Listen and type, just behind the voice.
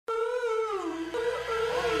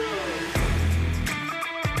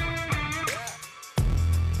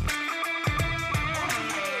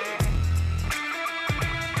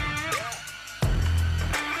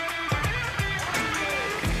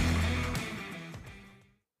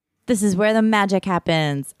This is where the magic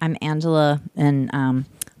happens. I'm Angela, and I'm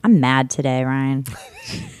mad today, Ryan.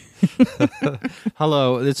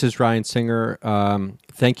 Hello, this is Ryan Singer.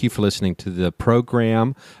 Thank you for listening to the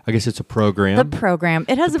program. I guess it's a program. The program.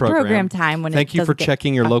 It has a program time when Thank it you for doesn't get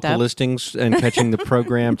checking your fucked local up. listings and catching the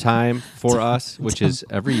program time for us, which is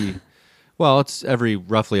it's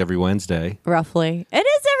roughly every Wednesday. Roughly. It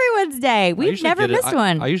is every Wednesday. We've never missed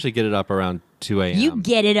one. I usually get it up around 2 a.m. You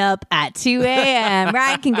get it up at 2 a.m.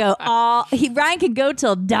 Ryan can go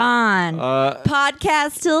till dawn.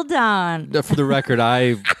 Podcast till dawn. For the record,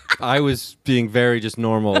 I was being very just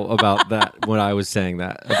normal about that when I was saying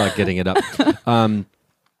that, about getting it up.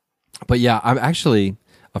 But yeah, I'm actually,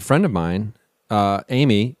 a friend of mine,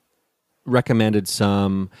 Amy, recommended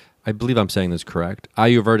some, I believe I'm saying this correct,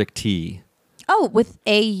 Ayurvedic tea. Oh, with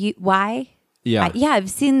A-U-Y? Yeah.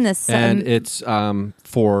 I've seen this. And it's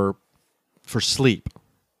for sleep.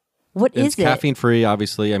 What And is it's it? caffeine free,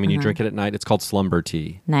 obviously. I mean, you drink it at night. It's called slumber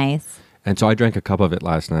tea. Nice. And so I drank a cup of it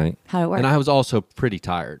last night. How'd it work? And I was also pretty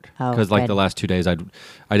tired Oh, because good. the last 2 days I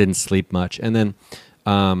didn't sleep much. And then,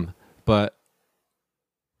 but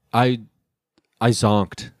I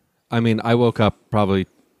zonked. I mean, I woke up probably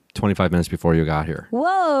 25 minutes before you got here,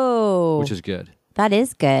 Whoa. which is good. That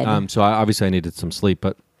is good. So obviously I needed some sleep,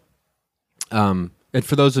 but and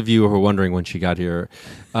for those of you who are wondering when she got here,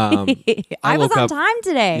 I was woke on up- time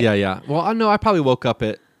today. Yeah. Well, I probably woke up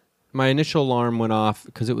at, my initial alarm went off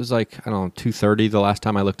because it was like, I don't know, 2:30 the last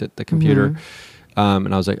time I looked at the computer.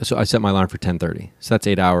 And I was like, so I set my alarm for 10:30. So that's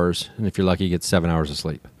 8 hours. And if you're lucky, you get 7 hours of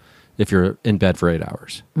sleep if you're in bed for 8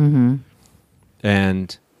 hours. Mm-hmm.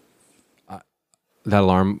 And that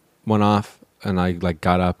alarm went off and I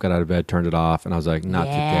got out of bed, turned it off. And I was like, not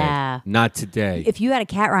Yeah. today. Not today. If you had a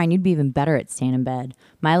cat, Ryan, you'd be even better at staying in bed.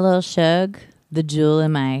 My little Shug, the jewel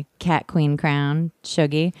in my cat queen crown,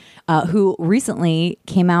 Shuggy, who recently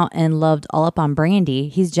came out and loved All Up on Brandy.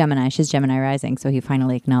 He's Gemini. She's Gemini rising, so he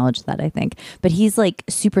finally acknowledged that, I think. But he's like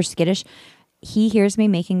super skittish. He hears me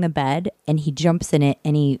making the bed and he jumps in it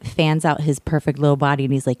and he fans out his perfect little body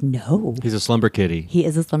and he's like, no. He's a slumber kitty. He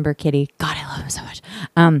is a slumber kitty. God, I love him so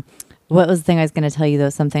much. What was the thing I was going to tell you, though?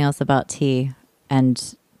 Something else about tea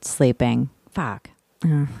and sleeping. Fuck.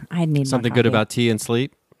 I need Something more good coffee. about tea and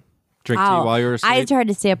sleep? Drink tea while you're asleep? I tried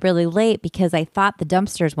to stay up really late because I thought the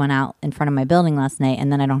dumpsters went out in front of my building last night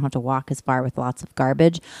and then I don't have to walk as far with lots of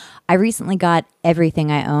garbage. I recently got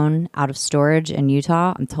everything I own out of storage in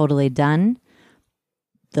Utah. I'm totally done.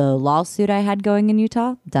 The lawsuit I had going in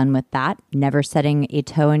Utah, done with that. Never setting a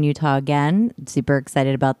toe in Utah again. Super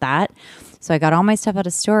excited about that. So I got all my stuff out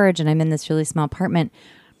of storage and I'm in this really small apartment.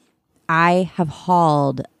 I have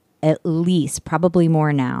hauled at least, probably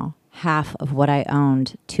more now, half of what I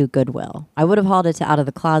owned to Goodwill. I would have hauled it to Out of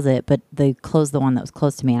the Closet, but they closed the one that was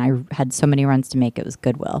close to me and I had so many runs to make, it was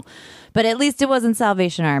Goodwill. But at least it wasn't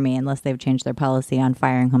Salvation Army, unless they've changed their policy on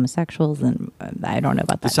firing homosexuals, and I don't know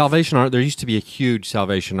about The that. Salvation Army, there used to be a huge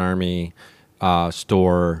Salvation Army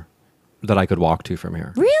store that I could walk to from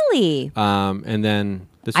here. Really? And then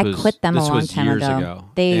I quit them a long time years ago.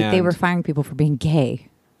 They And- were firing people for being gay.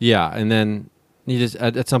 Yeah, and then you just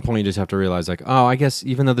at some point you just have to realize I guess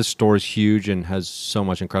even though the store is huge and has so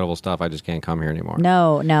much incredible stuff, I just can't come here anymore.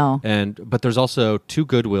 No. But there's also 2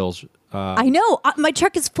 Goodwills. I know. My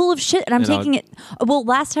truck is full of shit and I'm taking it. Well,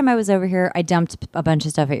 last time I was over here, I dumped a bunch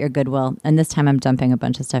of stuff at your Goodwill. And this time I'm dumping a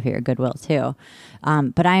bunch of stuff at your Goodwill too.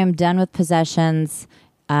 But I am done with possessions.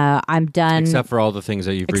 I'm done. Except for all the things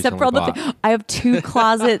that you've Except recently for all bought. the I have 2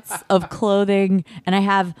 closets of clothing and I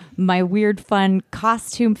have my weird, fun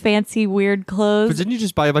costume, fancy, weird But clothes. didn't you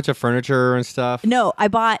just buy a bunch of furniture and stuff? No, I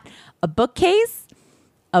bought a bookcase,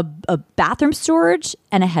 a bathroom storage,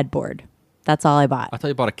 and a headboard. That's all I bought. I thought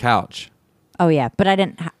you bought a couch. Oh yeah, but I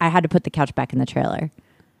didn't. I had to put the couch back in the trailer.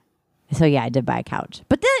 So yeah, I did buy a couch.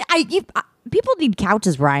 But then people need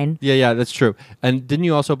couches, Ryan. Yeah, that's true. And didn't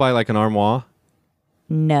you also buy an armoire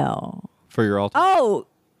No. for your altar?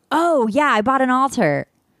 Oh yeah, I bought an altar,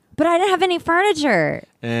 but I didn't have any furniture.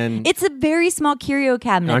 And It's a very small curio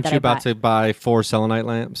cabinet. aren't that you I about bought. to buy 4 selenite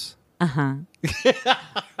lamps?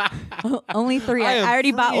 Only 3. I am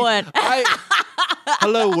already bought free. one.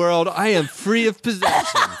 Hello, world. I am free of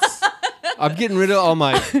possessions. I'm getting rid of all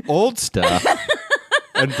my old stuff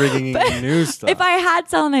and bringing in new stuff. If I had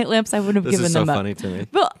selenite lamps, I would have This given is so them up. funny to me.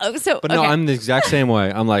 But No, okay. I'm the exact same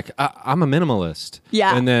way. I'm like, I'm a minimalist.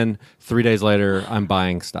 Yeah. And then 3 days later, I'm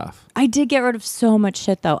buying stuff. I did get rid of so much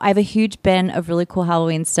shit though. I have a huge bin of really cool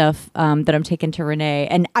Halloween stuff that I'm taking to Renee.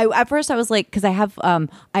 And at first I was like, because I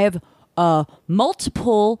have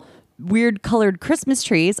multiple weird colored Christmas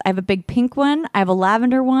trees. I have a big pink one. I have a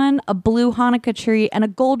lavender one, a blue Hanukkah tree, and a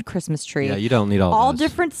gold Christmas tree. Yeah, you don't need all those.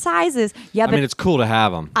 Different sizes. Yeah, I mean, it's cool to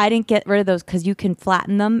have them. I didn't get rid of those because you can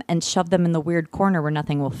flatten them and shove them in the weird corner where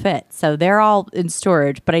nothing will fit. So they're all in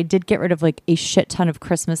storage. But I did get rid of like a shit ton of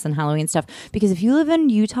Christmas and Halloween stuff because if you live in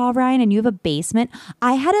Utah, Ryan, and you have a basement,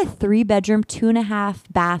 I had a 3-bedroom, 2.5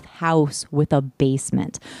 bath house with a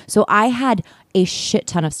basement. So I had a shit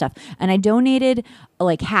ton of stuff, and I donated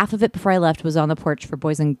like half of it before I left was on the porch for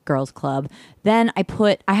Boys and Girls Club. Then I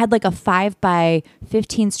had like a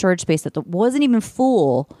 5x15 storage space that wasn't even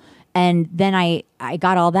full, and then I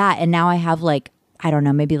got all that, and now I have like, I don't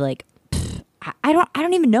know, maybe like I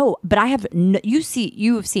don't even know, but I have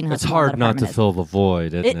you have seen how it's small hard that not to apartment is. fill the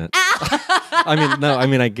void, isn't it? I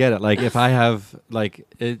mean I get it. Like if I have like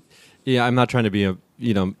it, yeah, I'm not trying to be a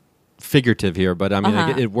figurative here, but I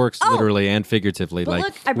mean it works literally and figuratively. But like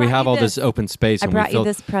look, I we brought have you all this. this open space. I and brought we filled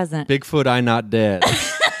you this present. Bigfoot, I Not Dead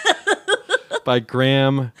by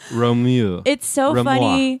Graham Romeu. It's so Remois.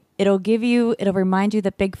 funny. It'll remind you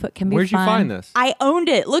that Bigfoot can be Where'd you fun. find this? I owned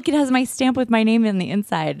it. Look, it has my stamp with my name in the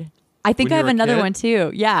inside. I think When I you have were a another kid? one too.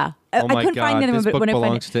 Yeah. Oh my I couldn't God, find it, this but book when I find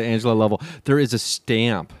belongs it, to Angela Lovell. There is a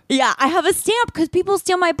stamp. yeah, I have a stamp because people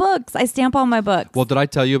steal my books. I stamp all my books. Well, did I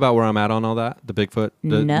tell you about where I'm at on all that? The Bigfoot?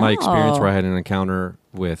 My experience where I had an encounter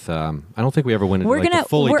with, I don't think we ever went into the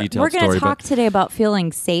fully detailed we're story. gonna talk today about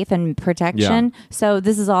feeling safe and protection. Yeah. So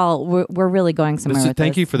this is all we're really going somewhere with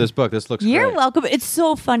Thank this. you for this book. This looks You're great. welcome. It's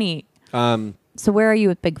so funny. So where are you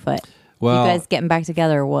with Bigfoot? Well, you guys getting back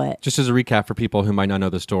together or what? just as a recap for people who might not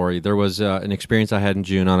know the story, there was an experience I had in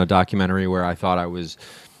June on a documentary where I thought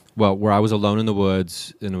where I was alone in the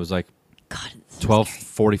woods, and it was like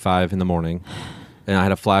 12:45 in the morning, and I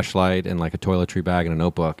had a flashlight and like a toiletry bag and a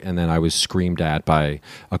notebook, and then I was screamed at by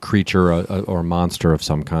a creature or a monster of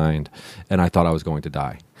some kind, and I thought I was going to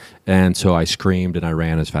die, and so I screamed and I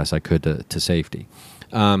ran as fast as I could to safety.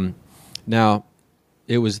 Now,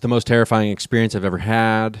 it was the most terrifying experience I've ever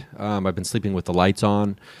had. I've been sleeping with the lights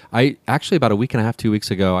on. I actually, about a week and a half, 2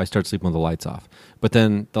 weeks ago, I started sleeping with the lights off. But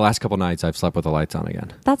then the last couple nights, I've slept with the lights on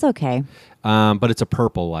again. That's okay. But it's a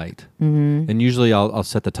purple light. Mm-hmm. And usually I'll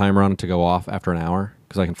set the timer on it to go off after an hour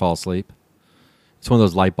because I can fall asleep. It's one of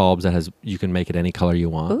those light bulbs that you can make it any color you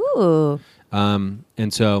want. Ooh.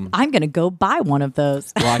 And so... I'm going to go buy one of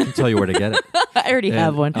those. Well, I can tell you where to get it. I already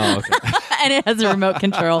have one. Oh, okay. And it has a remote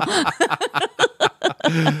control.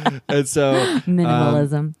 And so...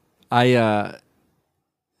 Minimalism.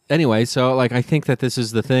 Anyway, so like I think that this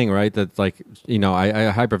is the thing, right? That like,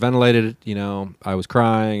 I hyperventilated, I was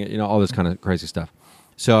crying, all this kind of crazy stuff.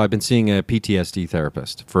 So I've been seeing a PTSD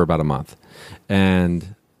therapist for about a month.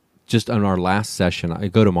 And just on our last session, I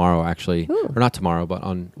go tomorrow actually, or not tomorrow, but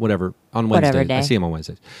on Wednesday. day. I see him on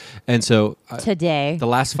Wednesdays. And so Today. the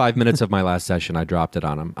last 5 minutes of my last session, I dropped it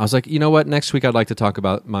on him. I was like, you know what? Next week, I'd like to talk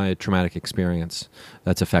about my traumatic experience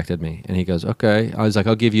that's affected me. And he goes, okay. I was like,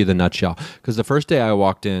 I'll give you the nutshell. Because the first day I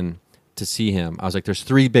walked in to see him, I was like, there's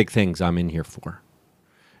 3 big things I'm in here for.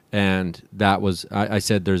 And that was, I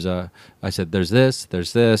said, there's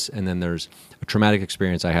this, and then there's a traumatic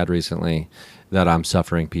experience I had recently that I'm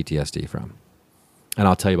suffering PTSD from. And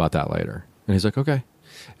I'll tell you about that later. And he's like, okay.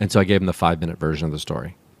 And so I gave him the 5-minute version of the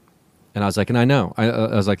story. And I was like, and I know.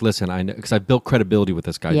 I was like, listen, I know, because I built credibility with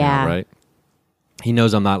this guy now, right? He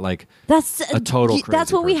knows I'm not like that's a total crazy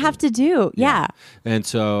That's what we person. have to do. Yeah. And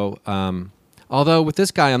so, although with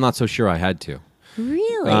this guy, I'm not so sure I had to.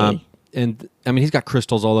 Really? And I mean, he's got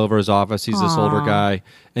crystals all over his office. He's this older guy.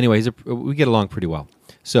 Anyway, we get along pretty well.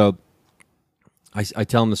 So I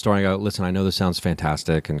tell him the story. I go, listen, I know this sounds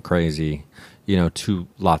fantastic and crazy, to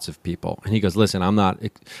lots of people. And he goes, listen, I'm not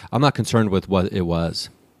concerned with what it was.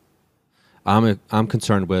 I'm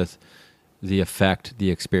concerned with the effect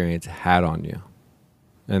the experience had on you.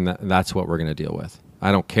 And that's what we're going to deal with.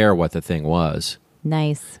 I don't care what the thing was.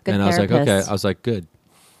 Nice. Good and therapist. I was like, okay. I was like, good.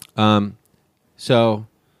 So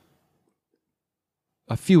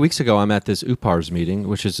a few weeks ago, I'm at this UPARS meeting,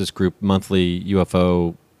 which is this group, monthly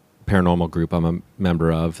UFO paranormal group I'm a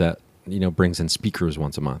member of that, brings in speakers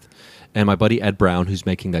once a month. And my buddy Ed Brown, who's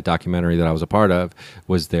making that documentary that I was a part of,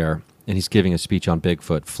 was there. And he's giving a speech on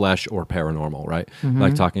Bigfoot, flesh or paranormal, right? Mm-hmm.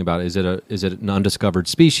 Like talking about, is it an undiscovered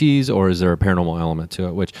species or is there a paranormal element to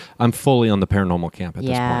it? Which I'm fully on the paranormal camp at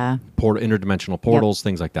this point. Interdimensional portals,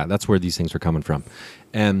 things like that. That's where these things are coming from.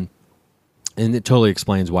 And it totally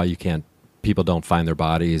explains why people don't find their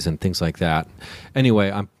bodies and things like that.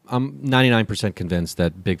 Anyway, I'm 99% convinced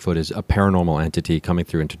that Bigfoot is a paranormal entity coming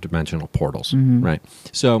through interdimensional portals, right?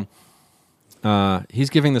 So he's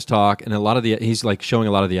giving this talk, and he's like showing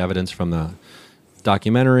a lot of the evidence from the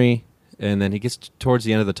documentary, And then he gets towards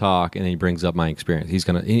the end of the talk, and he brings up my experience.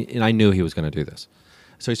 And I knew he was gonna do this.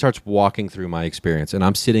 So he starts walking through my experience, and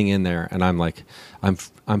I'm sitting in there, and I'm like, I'm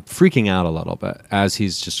freaking out a little bit as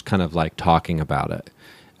he's just kind of like talking about it.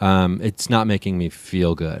 It's not making me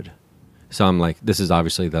feel good. So I'm like, this is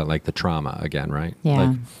obviously the trauma again, right? Yeah.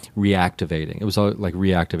 Like reactivating. It was like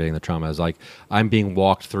reactivating the trauma. It was like I'm being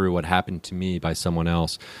walked through what happened to me by someone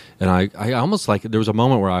else, and I almost like there was a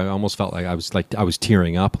moment where I almost felt like I was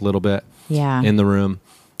tearing up a little bit. Yeah. In the room,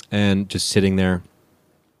 and just sitting there,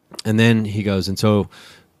 and then he goes, and so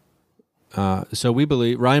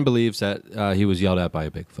Ryan believes that he was yelled at by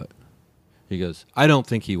a Bigfoot. He goes, I don't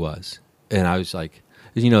think he was, and I was like.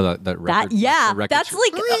 You know that record, that's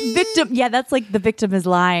like a victim. Yeah, that's like the victim is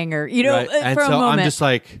lying, or right. And for a moment. I'm just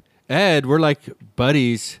like, Ed, we're like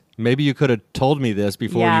buddies. Maybe you could have told me this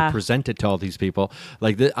before you present it to all these people.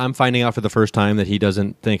 Like I'm finding out for the first time that he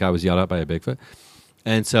doesn't think I was yelled at by a Bigfoot,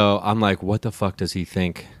 and so I'm like, what the fuck does he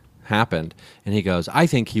think happened? And he goes, I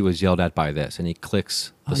think he was yelled at by this, and he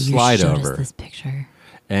clicks the slide over. You showed us this picture.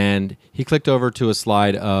 And he clicked over to a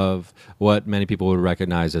slide of what many people would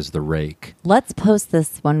recognize as the rake. Let's post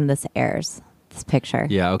this when this airs, this picture.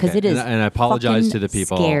 Yeah, okay. Because it is and I apologize to the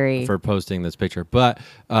people scary. For posting this picture. But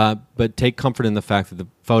take comfort in the fact that the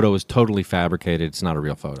photo is totally fabricated. It's not a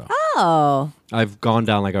real photo. Oh. I've gone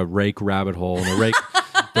down like a rake rabbit hole. And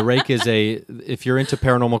the rake is if you're into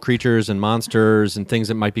paranormal creatures and monsters and things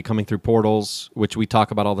that might be coming through portals, which we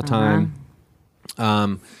talk about all the time.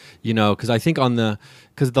 Because I think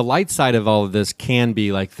because the light side of all of this can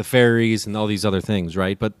be like the fairies and all these other things,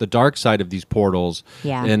 right? But the dark side of these portals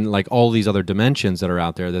and like all these other dimensions that are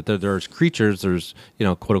out there, that there's creatures, there's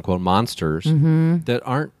quote unquote monsters that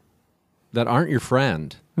aren't your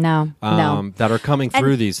friend. No, that are coming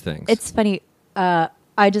through these things. It's funny.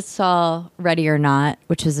 I just saw Ready or Not,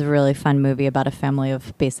 which is a really fun movie about a family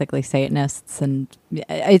of basically Satanists, and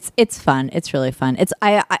it's fun. It's really fun.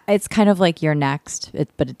 It's kind of like You're Next,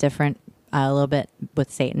 but a different a little bit with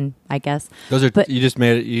Satan, I guess. Those are you just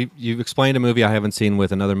made it. You explained a movie I haven't seen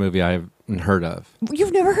with another movie I haven't heard of.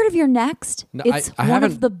 You've never heard of You're Next? No, it's I one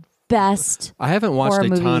haven't, of the best. I haven't watched a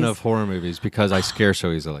ton movies. of horror movies because I scare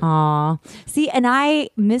so easily. Aw, see, and I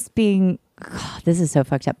miss being. God, this is so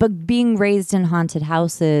fucked up. But being raised in haunted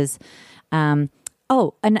houses. And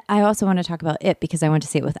I also want to talk about It because I went to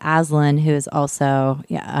see it with Aslan, who is also,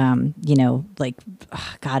 like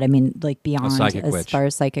beyond a psychic as witch. far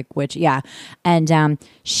as psychic witch. Yeah. And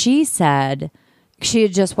she said she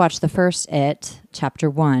had just watched the first It, chapter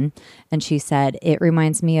 1, and she said, it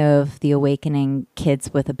reminds me of the awakening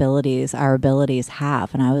kids with abilities our abilities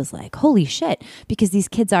have. And I was like, holy shit, because these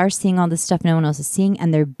kids are seeing all this stuff no one else is seeing,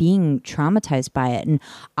 and they're being traumatized by it. And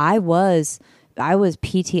I was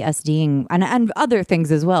PTSDing and other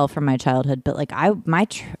things as well from my childhood, but like my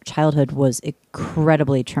childhood was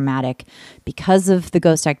incredibly traumatic because of the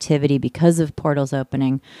ghost activity, because of portals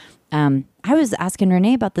opening. I was asking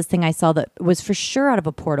Renee about this thing I saw that was for sure out of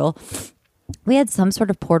a portal. We had some sort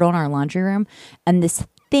of portal in our laundry room, and this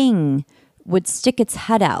thing would stick its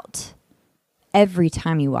head out every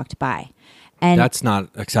time you walked by. And that's not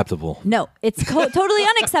acceptable. No, it's totally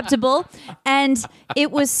unacceptable. And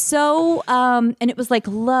it was so, and it was like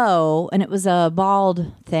low, and it was a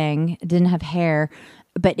bald thing. It didn't have hair.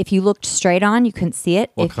 But if you looked straight on, you couldn't see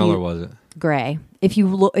it. What color was it? Gray. If you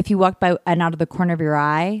walked by and out of the corner of your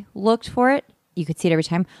eye looked for it, you could see it every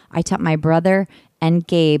time. I taught my brother and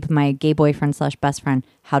Gabe, my gay boyfriend / best friend,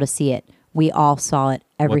 how to see it. We all saw it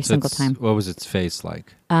every single time. What was its face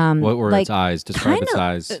like? What were its eyes? Describe its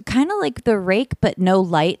eyes. Kind of like the rake, but no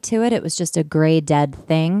light to it. It was just a gray, dead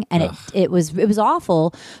thing, and it was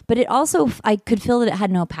awful. But it also, I could feel that it had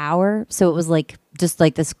no power. So it was like just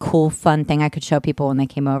like this cool, fun thing I could show people when they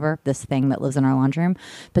came over. This thing that lives in our laundry room.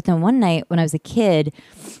 But then one night when I was a kid,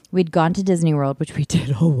 we'd gone to Disney World, which we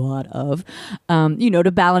did a lot of,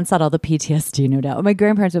 to balance out all the PTSD, no doubt. My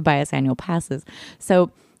grandparents would buy us annual passes,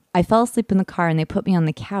 so I fell asleep in the car and they put me on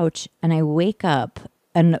the couch, and I wake up,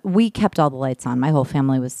 and we kept all the lights on. My whole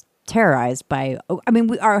family was terrorized by,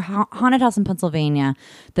 our haunted house in Pennsylvania,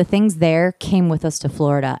 the things there came with us to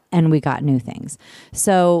Florida, and we got new things.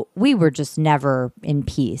 So we were just never in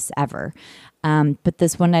peace ever. But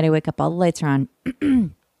this one night I wake up, all the lights are on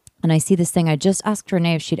and I see this thing. I just asked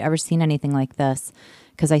Renee if she'd ever seen anything like this,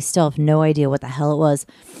 because I still have no idea what the hell it was.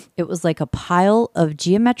 It was like a pile of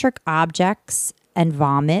geometric objects and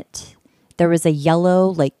vomit. There was a yellow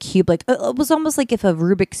like cube, like it was almost like if a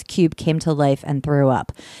Rubik's cube came to life and threw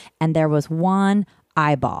up. And there was one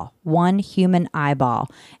eyeball, one human eyeball,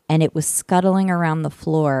 and it was scuttling around the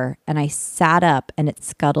floor. And I sat up and it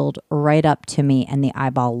scuttled right up to me, and the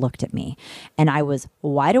eyeball looked at me. And I was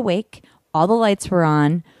wide awake. All the lights were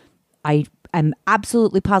on. I'm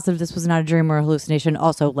absolutely positive this was not a dream or a hallucination.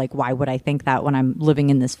 Also, like, why would I think that when I'm living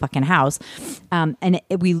in this fucking house?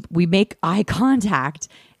 We make eye contact,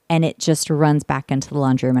 and it just runs back into the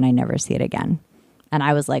laundry room, and I never see it again. And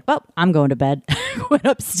I was like, well, I'm going to bed. Went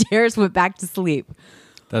upstairs, went back to sleep.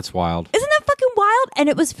 That's wild. Isn't that fucking wild? And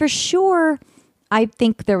it was for sure, I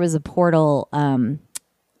think there was a portal.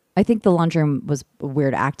 I think the laundry room was a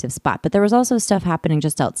weird active spot, but there was also stuff happening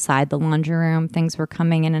just outside the laundry room. Things were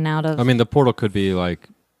coming in and out of. I mean, the portal could be like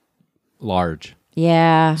large.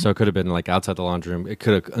 Yeah. So it could have been like outside the laundry room. It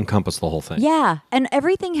could have encompassed the whole thing. Yeah. And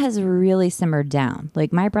everything has really simmered down.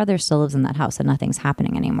 Like, my brother still lives in that house and nothing's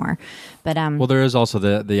happening anymore. But well, there is also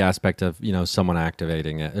the aspect of, someone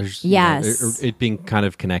activating it. There's, yes. It being kind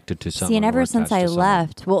of connected to someone. See, and ever since I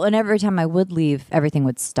left, and every time I would leave, everything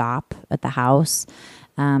would stop at the house.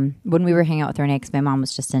 When we were hanging out with Renee, because my mom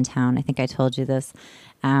was just in town, I think I told you this.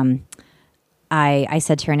 I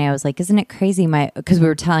said to Renee, I was like, isn't it crazy? Because we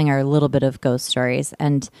were telling our little bit of ghost stories,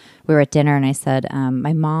 and we were at dinner, and I said,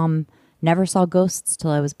 my mom never saw ghosts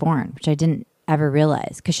till I was born, which I didn't ever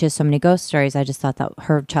realize because she has so many ghost stories. I just thought that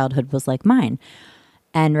her childhood was like mine.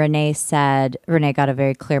 And Renee got a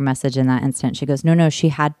very clear message in that instant. She goes, no,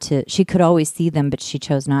 she could always see them, but she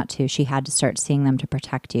chose not to. She had to start seeing them to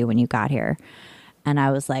protect you when you got here. And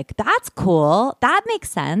I was like, that's cool. That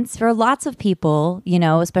makes sense for lots of people,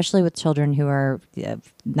 especially with children who are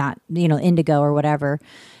not, indigo or whatever.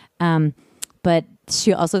 But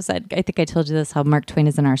she also said, I think I told you this, how Mark Twain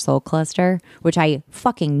is in our soul cluster, which I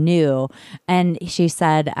fucking knew. And she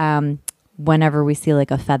said, whenever we see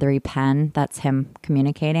like a feathery pen, that's him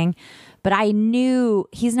communicating. But I knew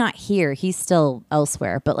he's not here. He's still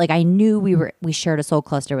elsewhere. But like, I knew we shared a soul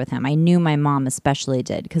cluster with him. I knew my mom especially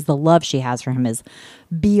did, because the love she has for him is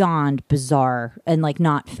beyond bizarre and like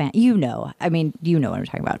not I mean, you know what I'm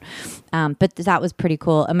talking about. But that was pretty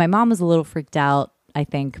cool. And my mom was a little freaked out, I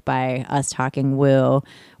think, by us talking woo,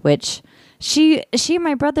 which she and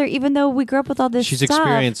my brother, even though we grew up with all this she's stuff,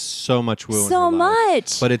 experienced so much woo so in her life.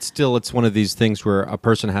 much. But it's one of these things where a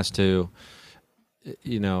person has to,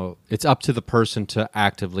 it's up to the person to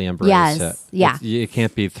actively embrace it. Yeah. It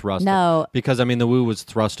can't be thrust. No. Because, the woo was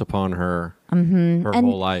thrust upon her her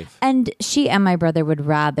whole life. And she and my brother would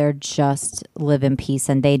rather just live in peace,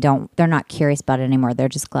 and they're not curious about it anymore. They're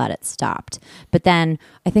just glad it stopped. But then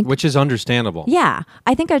I think... Which is understandable. Yeah.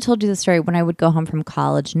 I think I told you the story. When I would go home from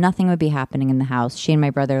college, nothing would be happening in the house. She and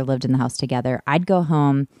my brother lived in the house together. I'd go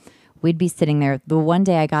home. We'd be sitting there. The one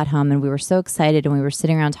day I got home and we were so excited and we were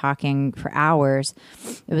sitting around talking for hours.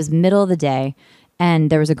 It was middle of the day, and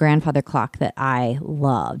there was a grandfather clock that I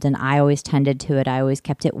loved, and I always tended to it. I always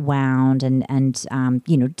kept it wound and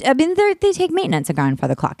they take maintenance, a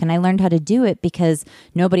grandfather clock, and I learned how to do it because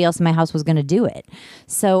nobody else in my house was going to do it.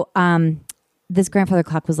 So this grandfather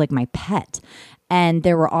clock was like my pet, and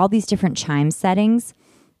there were all these different chime settings,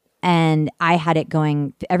 and I had it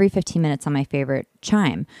going every 15 minutes on my favorite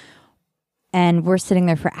chime. And we're sitting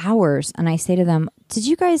there for hours, and I say to them, have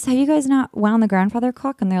you guys not wound the grandfather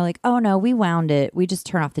clock? And they're like, oh no, we wound it. We just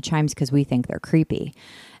turn off the chimes because we think they're creepy.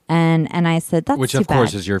 And I said, that's which too of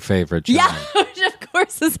course bad. Is your favorite chime. Yeah, which of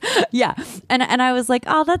course is, yeah. And I was like,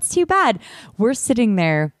 oh, that's too bad. We're sitting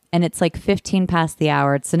there, and it's like 15 past the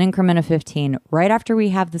hour. It's an increment of 15. Right after we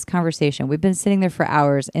have this conversation, we've been sitting there for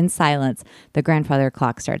hours in silence. The grandfather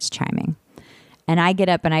clock starts chiming. And I get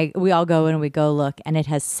up and we all go in and we go look, and it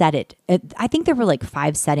has set it. I think there were like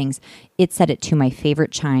 5 settings. It set it to my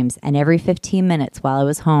favorite chimes. And every 15 minutes while I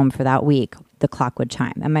was home for that week, the clock would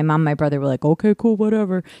chime. And my mom and my brother were like, okay, cool,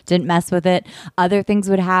 whatever. Didn't mess with it. Other things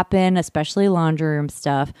would happen, especially laundry room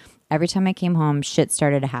stuff. Every time I came home, shit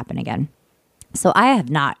started to happen again. So I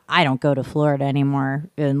don't go to Florida anymore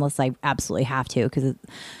unless I absolutely have to, because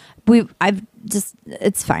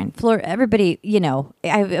it's fine. Florida, everybody, I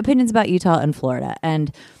have opinions about Utah and Florida,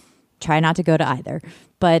 and try not to go to either.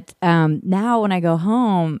 But now when I go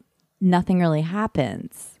home, nothing really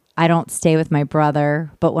happens. I don't stay with my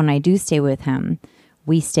brother, but when I do stay with him,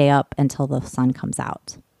 we stay up until the sun comes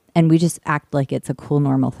out. And we just act like it's a cool,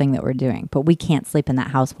 normal thing that we're doing. But we can't sleep in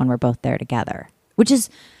that house when we're both there together, which is...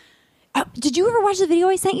 did you ever watch the video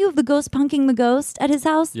I sent you of the ghost punking the ghost at his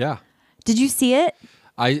house? Yeah. Did you see it?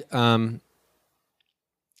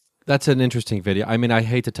 That's an interesting video. I mean, I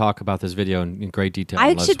hate to talk about this video in great detail. I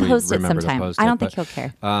unless should we post it remember sometime. to post I don't it, think he'll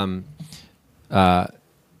care.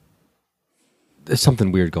 There's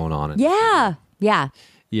something weird going on. Yeah.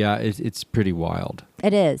 Yeah, it's pretty wild.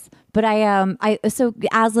 It is. But so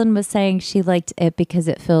Aslan was saying she liked it because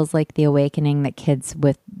it feels like the awakening that kids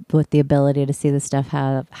with the ability to see the stuff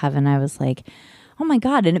have, and I was like, oh my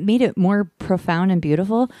God, and it made it more profound and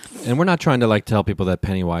beautiful. And we're not trying to like tell people that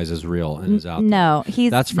Pennywise is real and is out there. No,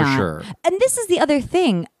 that's for sure. And this is the other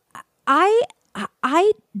thing. I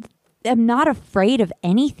am not afraid of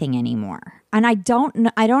anything anymore. And I don't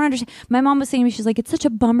understand. My mom was saying to me, she's like, it's such a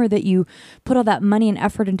bummer that you put all that money and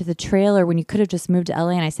effort into the trailer when you could have just moved to LA.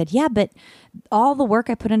 And I said, yeah, but all the work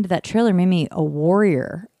I put into that trailer made me a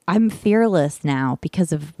warrior. I'm fearless now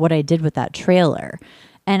because of what I did with that trailer.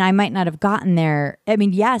 And I might not have gotten there. I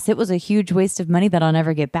mean, yes, it was a huge waste of money that I'll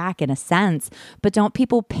never get back in a sense. But don't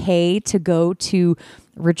people pay to go to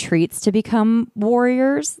retreats to become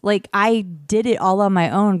warriors? Like I did it all on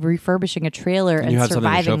my own, refurbishing a trailer and you had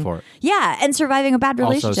surviving. Something to show for it. Yeah, and surviving a bad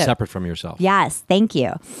relationship. Also separate from yourself. Yes, thank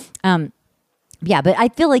you. Yeah, but I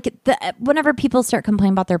feel like whenever people start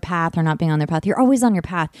complaining about their path or not being on their path, you're always on your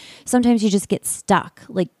path. Sometimes you just get stuck.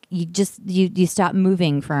 Like you stop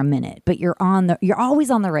moving for a minute, but you're always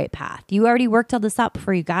on the right path. You already worked all this out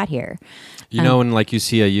before you got here. You know, when like you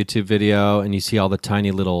see a YouTube video and you see all the tiny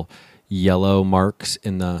little yellow marks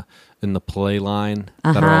in the play line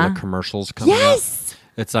that are all the commercials coming up.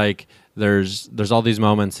 It's like there's all these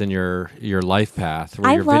moments in your life path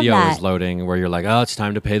where your video is loading where you're like, oh, it's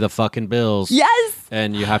time to pay the fucking bills. Yes.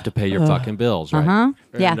 And you have to pay your fucking bills, right?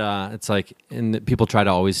 Yeah. And it's like, and people try to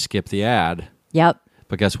always skip the ad. Yep.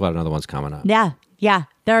 But guess what? Another one's coming up. Yeah. Yeah.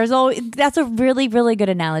 That's a really, really good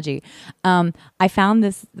analogy. I found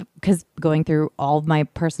this because going through all of my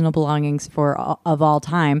personal belongings of all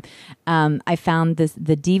time, I found the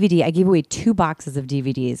DVD. I gave away 2 boxes of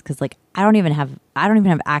DVDs because like I don't even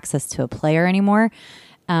have access to a player anymore.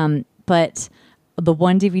 But the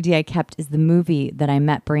one DVD I kept is the movie that I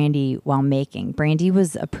met Brandy while making. Brandy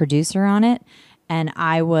was a producer on it. And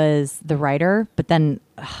I was the writer, but then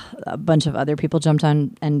a bunch of other people jumped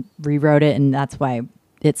on and rewrote it, and that's why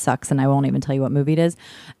it sucks, and I won't even tell you what movie it is.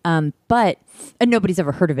 And nobody's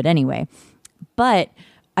ever heard of it anyway. But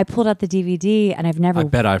I pulled out the DVD, and I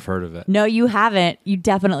bet I've heard of it. No, you haven't. You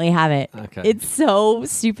definitely haven't. Okay. It's so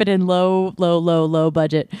stupid and low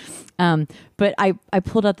budget. But I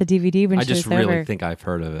pulled out the DVD when I she was just really over. think I've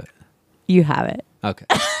heard of it. You have it. Okay.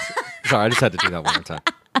 Sorry, I just had to do that one more time.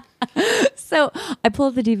 So I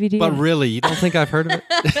pulled the DVD. But really, you don't think I've heard of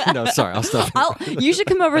it? No, sorry, I'll stop. You should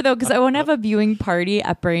come over though, because I want to have a viewing party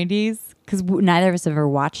at Brandy's because neither of us have ever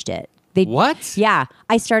watched it. What? Yeah,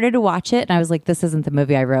 I started to watch it and I was like, "This isn't the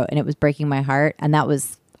movie I wrote," and it was breaking my heart. And that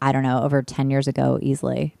was, I don't know, over 10 years ago,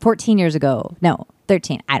 easily 14 years ago. No,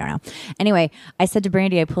 13. I don't know. Anyway, I said to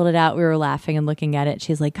Brandy, I pulled it out. We were laughing and looking at it.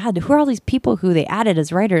 She's like, God, who are all these people who they added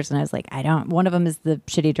as writers? And I was like, I don't. One of them is the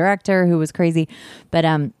shitty director who was crazy, but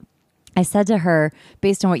I said to her,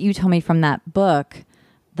 based on what you told me from that book,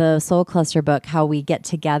 the Soul Cluster book, how we get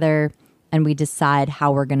together and we decide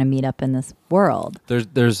how we're going to meet up in this world.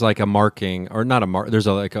 There's like a marking, or not a mark. There's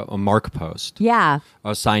a mark post. Yeah.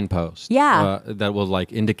 A signpost. Yeah. That will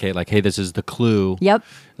like indicate like, hey, this is the clue. Yep.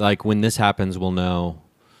 Like when this happens, we'll know.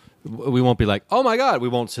 We won't be like, oh my God. We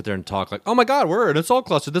won't sit there and talk like, oh my God, we're in a Soul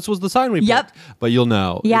Cluster. This was the sign we picked. But you'll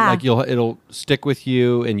know. Yeah. Like it'll stick with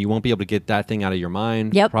you, and you won't be able to get that thing out of your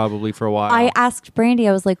mind. Yep. Probably for a while. I asked Brandy,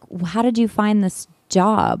 I was like, how did you find this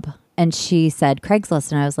job? And she said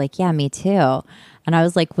Craigslist. And I was like, yeah, me too. And I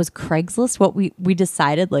was like, was Craigslist what we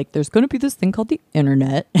decided? Like, there's going to be this thing called the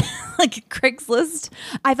internet. Like Craigslist.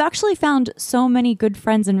 I've actually found so many good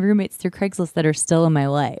friends and roommates through Craigslist that are still in my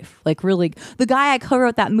life. Like really, the guy I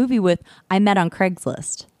co-wrote that movie with, I met on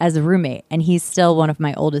Craigslist as a roommate. And he's still one of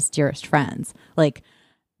my oldest, dearest friends. Like,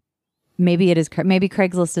 maybe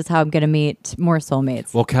Craigslist is how I'm going to meet more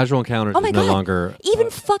soulmates. Well, Casual Encounters is no longer...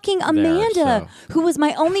 Even fucking Amanda, who was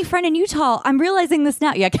my only friend in Utah. I'm realizing this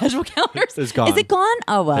now. Yeah, Casual Encounters. It's gone. Is it gone?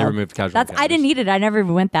 Oh, well. They removed Casual Encounters. I didn't need it. I never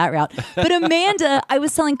even went that route. But Amanda, I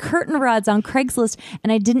was selling curtain rods on Craigslist,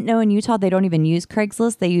 and I didn't know in Utah they don't even use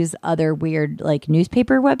Craigslist. They use other weird like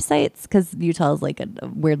newspaper websites because Utah is like a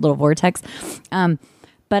weird little vortex.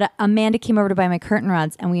 But Amanda came over to buy my curtain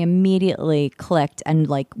rods, and we immediately clicked and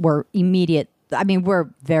like we're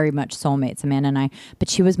very much soulmates, Amanda and I. But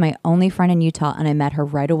she was my only friend in Utah, and I met her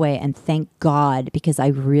right away. And thank God, because I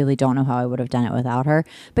really don't know how I would have done it without her.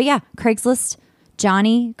 But yeah, Craigslist,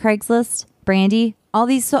 Johnny, Craigslist, Brandy, all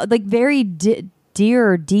these like very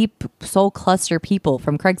dear, deep soul cluster people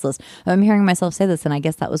from Craigslist. I'm hearing myself say this, and I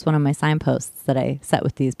guess that was one of my signposts that I set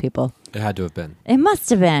with these people. It had to have been. It must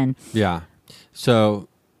have been. Yeah. So...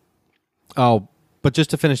 Oh, but just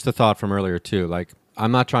to finish the thought from earlier too, like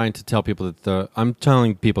I'm not trying to tell people I'm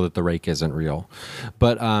telling people that the rake isn't real,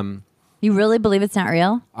 but You really believe it's not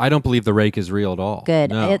real? I don't believe the rake is real at all.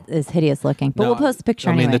 Good. No. It is hideous looking. But No, we'll post the picture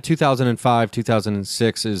I anyway. mean, the 2005,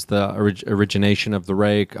 2006 is the origination of the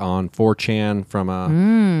rake on 4chan from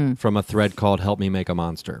a thread called "Help Me Make a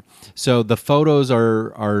Monster." So the photos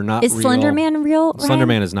are not. Is real. Slender Man real? Slender Ryan?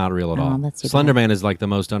 Man is not real at all. that's too Slender bad. Man is like the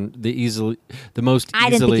most I didn't easily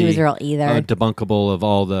think he was real either. debunkable of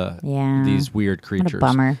all Yeah. these weird creatures.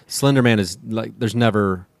 bummer. Slender Man is like there's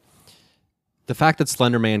never. The fact that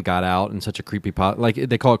Slender Man got out in such a like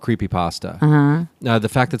they call it creepypasta. Uh-huh. The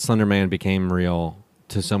fact that Slender Man became real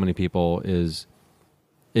to so many people is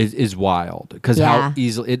wild because Yeah. how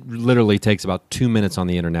easily it literally takes about 2 minutes on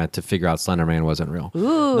the internet to figure out Slender Man wasn't real.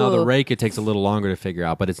 Ooh. Now the rake it takes a little longer to figure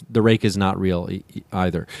out, but the rake is not real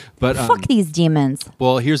either. But Fuck these demons.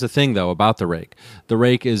 well, here's the thing though about the rake. The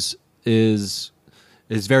rake is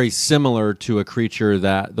very similar to a creature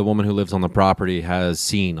that the woman who lives on the property has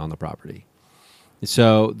seen on the property.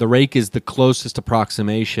 So the rake is the closest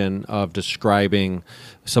approximation of describing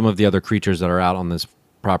some of the other creatures that are out on this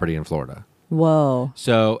property in Florida. Whoa.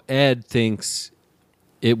 So Ed thinks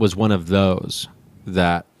it was one of those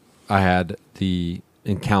that I had the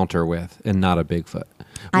encounter with and not a Bigfoot.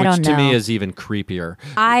 I don't Which to me know. is even creepier.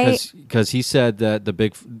 I- Because he said that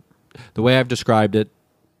the way I've described it,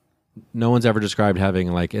 no one's ever described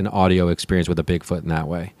having like an audio experience with a Bigfoot in that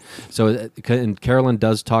way. So, and Carolyn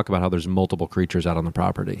does talk about how there's multiple creatures out on the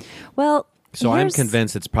property. Well, So I'm here's-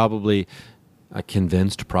 convinced it's probably, I think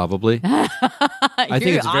it's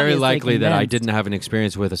very obviously likely that I convinced. didn't have an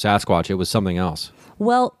experience with a Sasquatch. It was something else.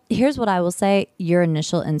 Well, here's what I will say. Your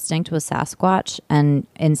initial instinct was Sasquatch, and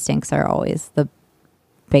instincts are always the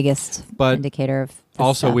biggest But indicator of this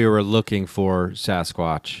Also, stuff. we were looking for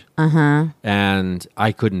Sasquatch. And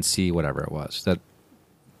I couldn't see whatever it was that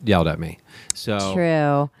yelled at me. So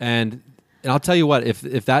True. And I'll tell you what, if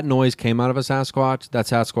that noise came out of a Sasquatch,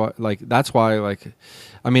 that's why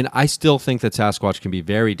I mean, I still think that Sasquatch can be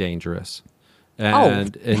very dangerous.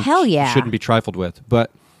 And hell yeah. shouldn't be trifled with. But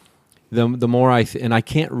the more and I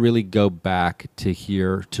can't really go back to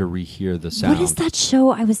rehear the sound. What is that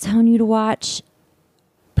show I was telling you to watch?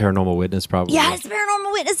 Paranormal Witness, probably. Yes,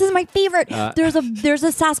 Paranormal Witness is my favorite. There's a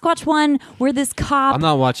Sasquatch one where this cop. I'm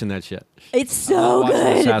not watching that shit. It's so Watching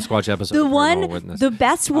good. the Sasquatch episode. The of one, Paranormal Witness. the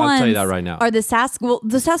best ones. I'll tell you that right now. Are the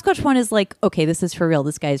Sasquatch one is like, okay, this is for real.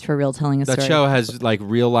 This guy is for real telling a That story. show has like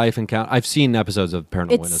real life encounter. I've seen episodes of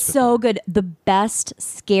Paranormal It's Witness. so before. good. The best,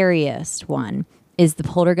 scariest one is the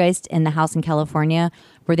poltergeist in the house in California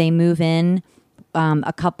where they move in.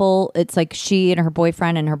 A couple, it's like she and her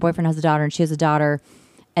boyfriend has a daughter, and she has a daughter,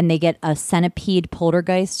 and they get a centipede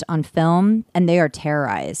poltergeist on film, and they are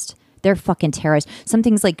terrorized. They're fucking terrorized.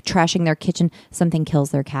 Something's like trashing their kitchen. Something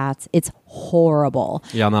kills their cats. It's horrible.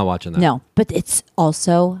 Yeah, I'm not watching that. No, but it's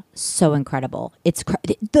also so incredible.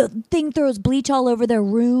 The thing throws bleach all over their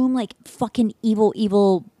room, like fucking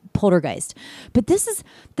evil poltergeist. But this is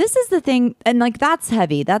the thing, and like that's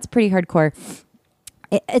heavy. That's pretty hardcore.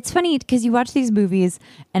 It's funny because you watch these movies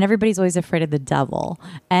and everybody's always afraid of the devil,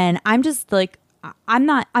 and I'm just like, I'm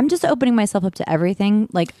not. I'm just opening myself up to everything.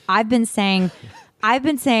 Like I've been saying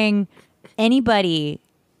anybody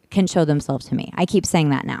can show themselves to me. I keep saying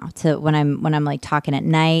that now to when I'm like talking at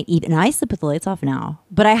night. Even I sleep with the lights off now,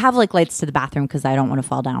 but I have like lights to the bathroom because I don't want to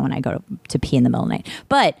fall down when I go to pee in the middle of the night.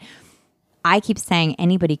 But I keep saying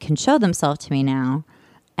anybody can show themselves to me now.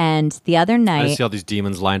 And the other I night, see all these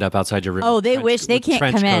demons lined up outside your room. oh, they with wish they with can't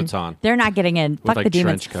trench come in. coats on. They're not getting in. Fuck like, the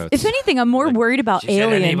demons. trench coats. If anything, I'm more worried about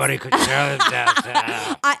aliens. could show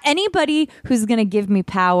themselves. Anybody who's going to give me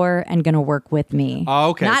power and going to work with me. Oh,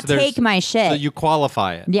 okay. Not so there's- take my shit. So you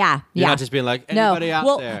qualify it. Yeah, You're yeah. not just being like anybody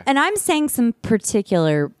out there. And I'm saying some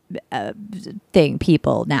particular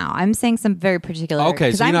people now. I'm saying some very particular. Okay,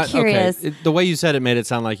 because so you're I'm not curious. okay. The way you said it made it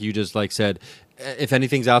sound like you just like said, if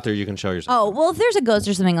anything's out there, you can show yourself. Oh well, if there's a ghost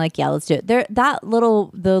or something, like yeah, let's do it.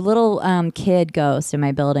 The little kid ghost in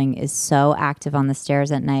my building is so active on the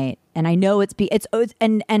stairs at night, and I know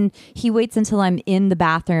and he waits until I'm in the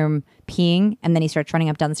bathroom peeing, and then he starts running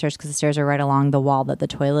up down the stairs because the stairs are right along the wall that the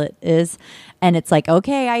toilet is, and it's like,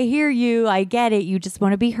 okay, I hear you, I get it, you just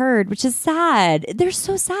want to be heard, which is sad. They're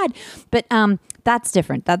so sad, but that's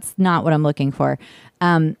different. That's not what I'm looking for.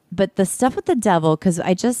 But the stuff with the devil, because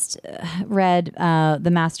I just read The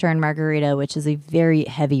Master and Margarita, which is a very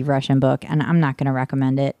heavy Russian book, and I'm not going to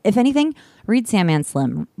recommend it. If anything, read Sandman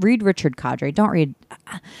Slim. Read Richard Kadri. Don't read.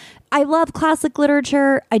 I love classic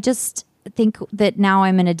literature. I just think that now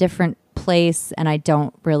I'm in a different place, and I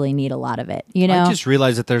don't really need a lot of it. You know? I just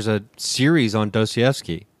realized that there's a series on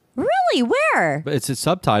Dostoevsky. Really? Where? But it's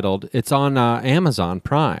subtitled. It's on Amazon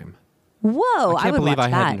Prime. Whoa! I can't would believe watch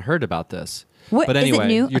I that. hadn't heard about this. What, But is it anyway,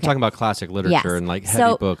 new? you're Okay. talking about classic literature Yes. and like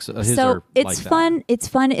heavy books. His so are it's like that. fun. It's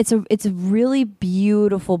fun. It's a really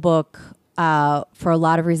beautiful book for a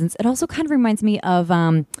lot of reasons. It also kind of reminds me of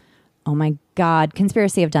oh my God,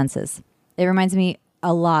 Conspiracy of Dunces. It reminds me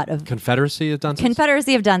a lot of Confederacy of Dunces?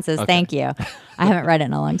 Confederacy of Dunces. Okay. Thank you. I haven't read it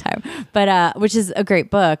in a long time, but which is a great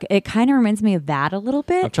book. It kind of reminds me of that a little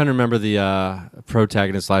bit. I'm trying to remember the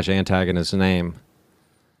protagonist / antagonist's name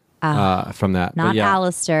from that. Not But yeah,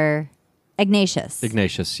 Alistair. Ignatius.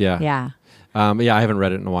 Ignatius, yeah. Yeah. Yeah, I haven't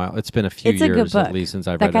read it in a while. It's been a few It's a years good book. at least since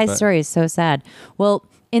I've that read guy's it. but- story is so sad. Well,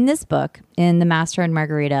 in this book, in The Master and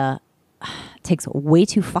Margarita, it takes way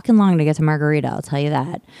too fucking long to get to Margarita, I'll tell you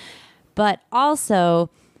that. But also,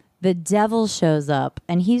 the devil shows up,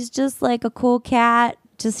 and he's just like a cool cat,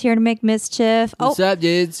 just here to make mischief. What's up,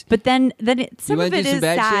 dudes? But then some wanna of it do some is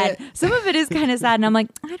bad sad. shit? Some of it is kind of sad, and I'm like,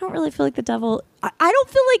 I don't really feel like the devil. I don't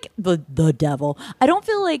feel like the devil. I don't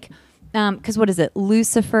feel like because what is it?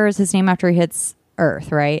 Lucifer is his name after he hits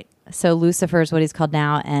Earth, right? So Lucifer is what he's called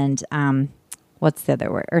now, and what's the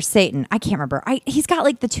other word? Or Satan? I can't remember. He's got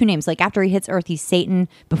like the two names. Like after he hits Earth, he's Satan.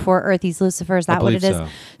 Before Earth, he's Lucifer. Is that what it believe is?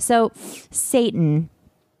 so. So Satan,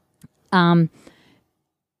 in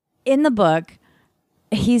the book,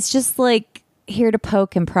 he's just like here to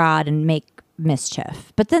poke and prod and make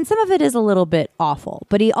mischief. But then some of it is a little bit awful.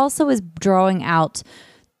 But he also is drawing out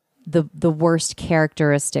the worst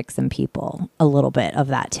characteristics in people, a little bit of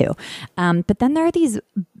that too. But then there are these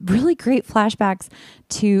really great flashbacks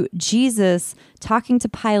to Jesus talking to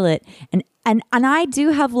Pilate, and I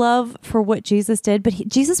do have love for what Jesus did, but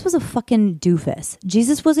Jesus was a fucking doofus.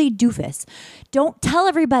 Jesus was a doofus. Don't tell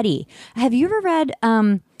everybody. Have you ever read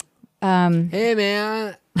Hey,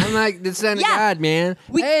 man. I'm like the son of Yeah. God, man.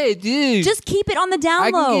 Hey, dude. just keep it on the down I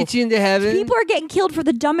low. can get you into heaven. People are getting killed for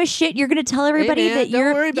the dumbest shit. You're going to tell everybody hey, man, that don't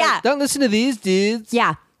you're worry about yeah. Don't listen to these dudes.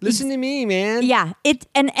 Yeah. Listen to me, man. Yeah, it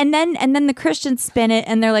and then the Christians spin it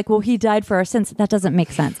and they're like, well, he died for our sins. That doesn't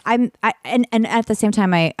make sense. And at the same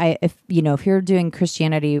time, if you're doing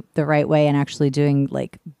Christianity the right way and actually doing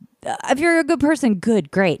like, if you're a good person,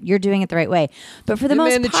 great, you're doing it the right way. But for the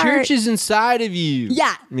most man, the part, church is inside of you.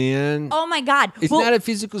 Yeah. man. oh my God, It's Well, not a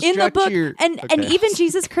physical in the book, structure. and Okay. even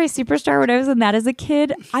Jesus Christ Superstar, when I was in that as a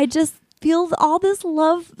kid, I just feel all this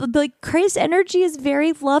love. Like Christ's energy is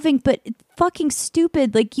very loving, but it's fucking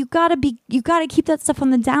stupid. Like you gotta keep that stuff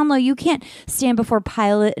on the down low. You can't stand before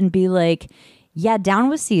Pilate and be like, yeah, down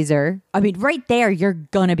with Caesar. I mean, right there, you're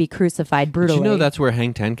gonna be crucified brutally. Did you know that's where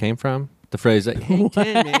Hang 10 came from? The phrase like, Hang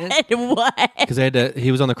 10, man. What? Because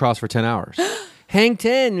he was on the cross for 10 hours. Hang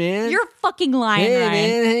 10, man. You're fucking lying, hey, Ryan.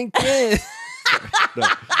 man, hang 10. No,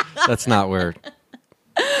 that's not where.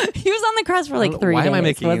 He was on the cross for like 3 Why days. am I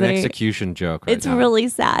making an wasn't he? execution joke right It's now? really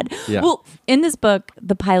sad. Yeah. Well, in this book,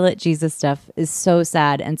 the Pilate Jesus stuff is so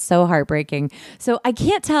sad and so heartbreaking. So I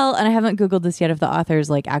can't tell, and I haven't Googled this yet, if the author is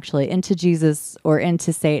like actually into Jesus or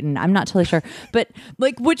into Satan. I'm not totally sure. But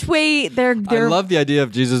like which way they're I love the idea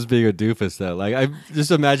of Jesus being a doofus, though. Like, I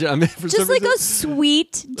just imagine. I mean, for just some like reason, a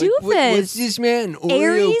sweet like, doofus. what's this, man? An Oreo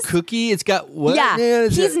Aries? cookie? It's got what? Yeah, man?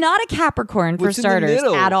 Is he's that- not a Capricorn for What's in the starters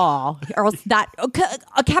middle? at all. Or else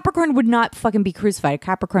a Capricorn would not fucking be crucified. A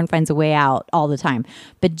Capricorn finds a way out all the time.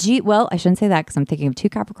 But well, I shouldn't say that because I'm thinking of two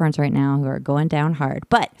Capricorns right now who are going down hard.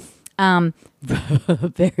 But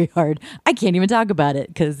very hard. I can't even talk about it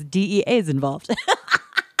because DEA is involved.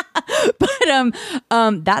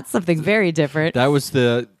 But that's something very different. That was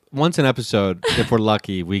once an episode. If we're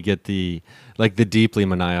lucky, we get the deeply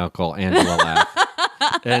maniacal Angela laugh.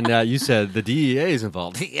 And you said the DEA is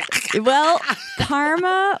involved. Well,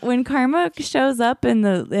 when karma shows up in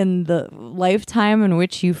the lifetime in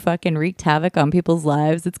which you fucking wreaked havoc on people's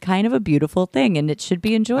lives, it's kind of a beautiful thing, and it should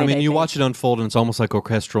be enjoyed. I mean, you think. watch it unfold, and it's almost like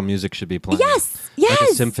orchestral music should be playing. Yes, Like a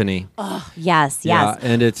yes, symphony. yes, Yeah, yes.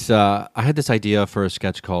 and it's. I had this idea for a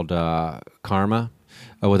sketch called Karma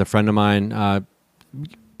with a friend of mine.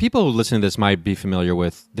 People who listen to this might be familiar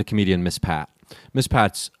with the comedian Miss Pat. Miss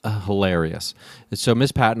Pat's hilarious. So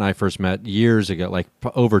Miss Pat and I first met years ago, like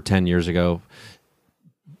over 10 years ago,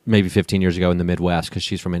 maybe 15 years ago in the Midwest, because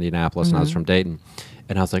she's from Indianapolis and I was from Dayton.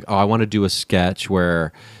 And I was like, I want to do a sketch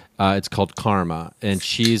where it's called Karma, and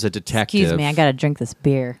she's a detective. Excuse me, I gotta drink this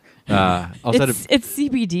beer. I'll set it. It's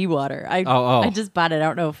CBD water. I just bought it. I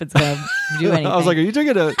don't know if it's gonna do anything. I was like, are you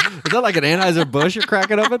drinking is that like an Anheuser-Busch you're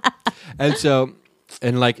cracking open? And so,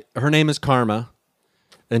 and like, her name is Karma.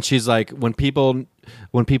 And she's like, when people,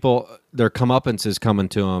 their comeuppance is coming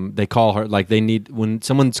to them, they call her, like when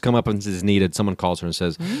someone's comeuppance is needed, someone calls her and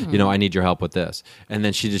says, I need your help with this. And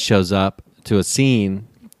then she just shows up to a scene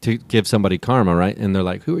to give somebody karma, right? And they're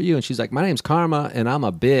like, who are you? And she's like, my name's Karma, and I'm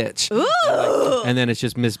a bitch. Ooh. And then it's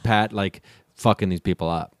just Miss Pat, like fucking these people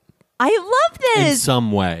up I love in this.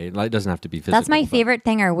 some way. Like, it doesn't have to be physical. That's my but- favorite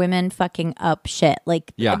thing are women fucking up shit.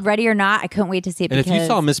 Like, Yeah. Ready or Not, I couldn't wait to see it And if because you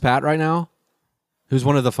saw Miss Pat right now, who's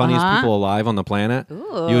one of the funniest people alive on the planet,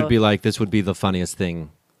 you would be like, this would be the funniest thing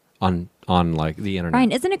on like the internet.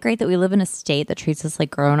 Ryan, isn't it great that we live in a state that treats us like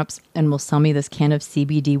grown-ups and will sell me this can of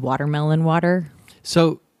CBD watermelon water?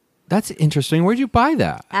 So that's interesting. Where'd you buy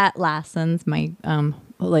that? At Lassen's, my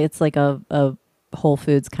like it's like a Whole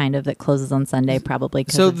Foods kind of that closes on Sunday probably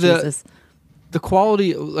because So of Jesus. the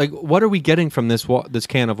quality, like, what are we getting from this this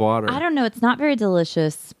can of water? I don't know. It's not very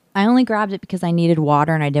delicious. I only grabbed it because I needed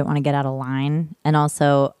water and I didn't want to get out of line. And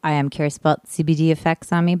also, I am curious about CBD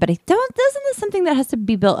effects on me. But isn't this something that has to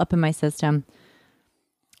be built up in my system?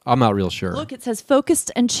 I'm not real sure. Look, it says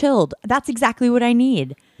focused and chilled. That's exactly what I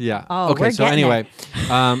need. Yeah. Oh, okay. we're So getting anyway,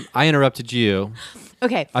 I interrupted you.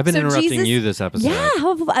 Okay. I've been so interrupting Jesus- you this episode.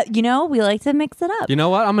 Yeah. We like to mix it up. You know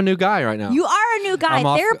what? I'm a new guy right now. You are a new guy. I'm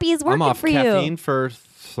off- Therapy is working I'm off for caffeine you. for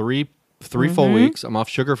three full weeks. I'm off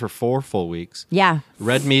sugar for 4 full weeks. Yeah.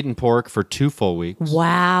 Red meat and pork for 2 full weeks.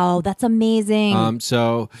 Wow. That's amazing.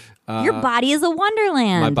 So Your body is a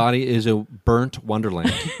wonderland. my body is a burnt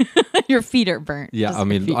wonderland. Your feet are burnt. Yeah, Just I your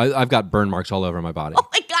mean, feet. I've got burn marks all over my body. Oh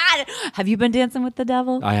my God. Have you been dancing with the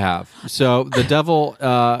devil? I have. So the devil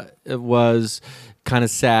was kind of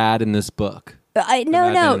sad in this book. No.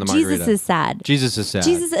 Mad Man and the Jesus Margarita. is sad. Jesus is sad.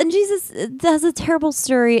 Jesus has a terrible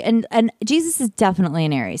story, and Jesus is definitely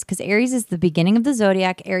an Aries because Aries is the beginning of the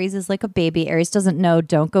zodiac. Aries is like a baby. Aries doesn't know.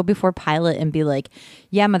 Don't go before Pilate and be like,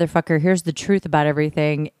 "Yeah, motherfucker, here's the truth about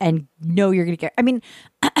everything," and know you're gonna get. I mean,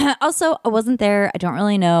 also, I wasn't there. I don't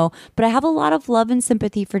really know, but I have a lot of love and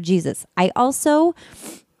sympathy for Jesus. I also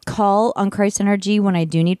call on Christ energy when I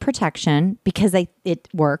do need protection because it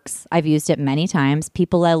works. I've used it many times.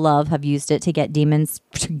 People I love have used it to get demons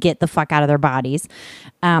to get the fuck out of their bodies.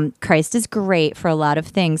 Christ is great for a lot of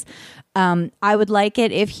things. I would like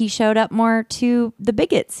it if he showed up more to the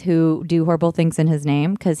bigots who do horrible things in his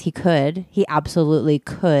name because he absolutely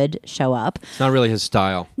could show up. It's not really his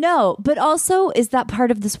style. No, but also is that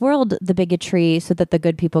part of this world, the bigotry, so that the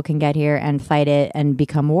good people can get here and fight it and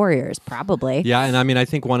become warriors? Probably. Yeah, and I mean, I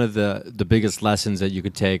think one of the biggest lessons that you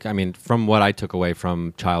could take, I mean, from what I took away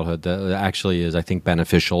from childhood that actually is, I think,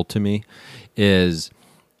 beneficial to me is,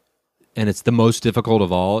 and it's the most difficult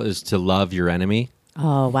of all, is to love your enemy.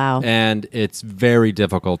 Oh, wow. And it's very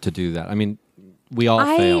difficult to do that. I mean, we all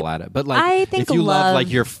fail at it. But I like, think if you love love- like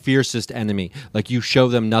your fiercest enemy, like you show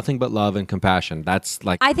them nothing but love and compassion. That's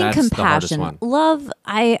like, I think that's the hardest compassion, one. love.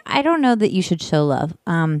 I don't know that you should show love.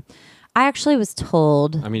 I actually was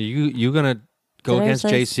told I mean, you gonna go Did I against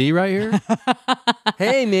say- JC right here?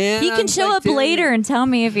 Hey man, he can show up later and tell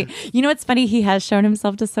me if he. You know what's funny? He has shown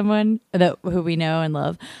himself to someone who we know and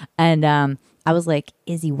love, and I was like,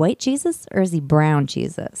 "Is he white Jesus or is he brown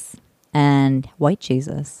Jesus?" And white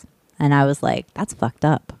Jesus. And I was like, "That's fucked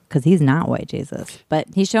up because he's not white Jesus, but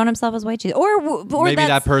he's shown himself as white Jesus." Or Maybe that's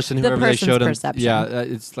that person, the whoever they person's showed him, perception. yeah,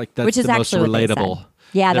 it's like that's Which is the most actually what they said. relatable.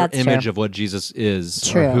 Yeah, Their that's image true. of what Jesus is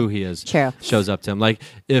True. or who he is. True. Shows up to him. Like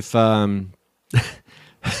if Oh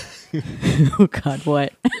God,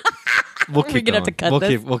 what? we'll Are we keep gonna going. have to cut we'll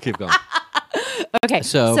this? keep going. Okay,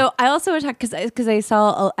 So- so I also attacked because I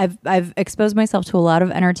saw I've exposed myself to a lot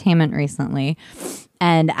of entertainment recently,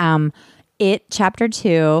 and It Chapter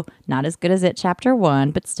 2, not as good as It Chapter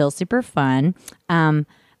 1, but still super fun.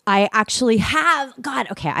 I actually have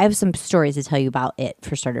I have some stories to tell you about it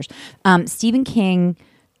for starters. Stephen King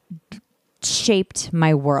shaped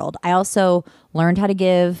my world. I also learned how to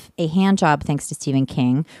give a hand job thanks to Stephen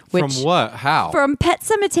King. Which, From what? How? From Pet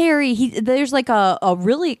Cemetery. There's like a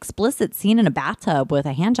really explicit scene in a bathtub with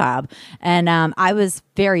a hand job. And I was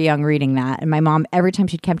very young reading that. And my mom, every time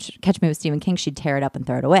she'd catch me with Stephen King, she'd tear it up and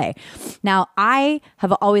throw it away. Now, I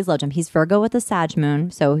have always loved him. He's Virgo with a Sag moon.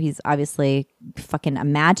 So he's obviously fucking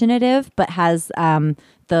imaginative, but has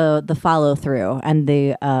the follow through and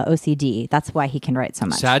the OCD. That's why he can write so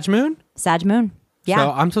much. Sag moon? Sag moon. Yeah.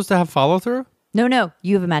 So I'm supposed to have follow through? No,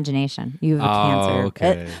 you have imagination. You have a cancer.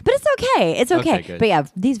 okay. But it's okay. It's okay. Okay, good. But yeah,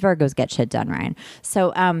 these Virgos get shit done, Ryan.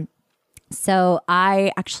 So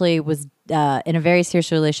I actually was in a very serious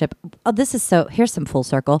relationship. Oh, here's some full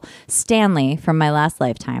circle. Stanley from my last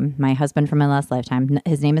lifetime, my husband from my last lifetime,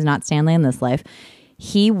 his name is not Stanley in this life.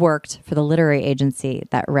 He worked for the literary agency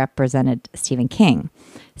that represented Stephen King.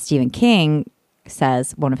 Stephen King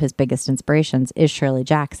says one of his biggest inspirations is Shirley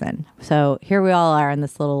Jackson. So here we all are in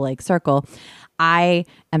this little like circle. I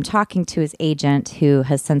am talking to his agent who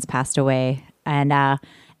has since passed away, and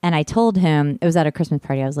And I told him, it was at a Christmas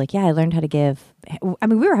party. I was like, yeah, I learned how to give, I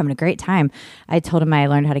mean, we were having a great time. I told him I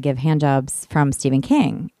learned how to give hand jobs from Stephen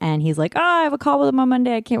King. And he's like, oh, I have a call with him on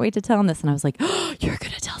Monday. I can't wait to tell him this. And I was like, oh, you're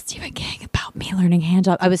going to tell Stephen King about me learning hand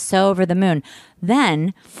jobs. I was so over the moon.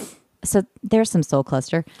 Then, so there's some soul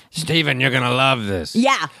cluster. Stephen, you're going to love this.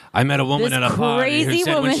 Yeah. I met a woman This at a party who crazy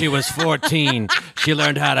said when woman. she was 14, she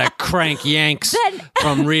learned how to crank yanks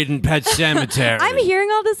from reading Pet Cemetery. I'm hearing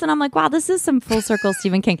all this and I'm like, wow, this is some full circle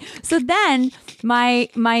Stephen King. So then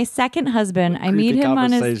my second husband, I meet him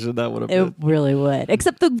on his. That would have It really would.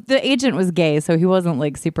 Except the agent was gay, so he wasn't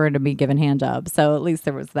like super into me giving hand jobs. So at least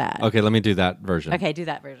there was that. Okay, let me do that version. Okay, do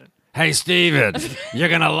that version. Hey, Steven, you're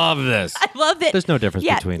going to love this. I love it. There's no difference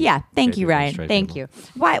yeah, between Yeah, thank gay you, people and Ryan. straight Thank people.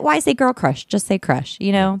 you. Why say girl crush? Just say crush.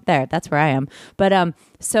 You know, that's where I am. But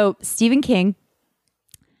so Stephen King,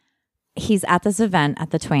 he's at this event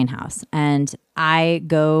at the Twain House, and I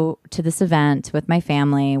go to this event with my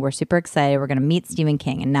family. We're super excited. We're going to meet Stephen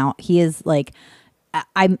King, and now he is like,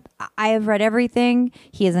 I have read everything.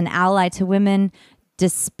 He is an ally to women.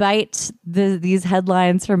 Despite these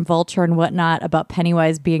headlines from Vulture and whatnot about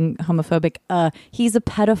Pennywise being homophobic, he's a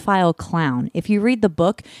pedophile clown. If you read the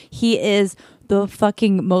book, he is the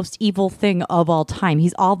fucking most evil thing of all time.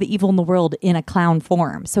 He's all the evil in the world in a clown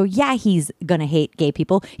form. So yeah, he's gonna hate gay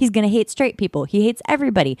people. He's gonna hate straight people. He hates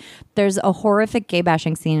everybody. There's a horrific gay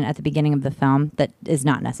bashing scene at the beginning of the film that is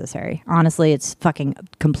not necessary. Honestly, it's fucking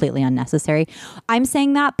completely unnecessary. I'm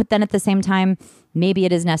saying that, but then at the same time, maybe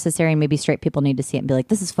it is necessary and maybe straight people need to see it and be like,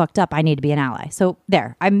 this is fucked up. I need to be an ally. So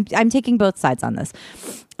there, I'm taking both sides on this.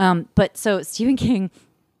 But so Stephen King,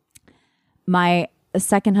 my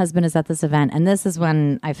second husband is at this event, and this is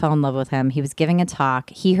when I fell in love with him. He was giving a talk.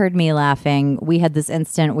 He heard me laughing. We had this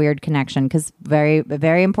instant weird connection because very,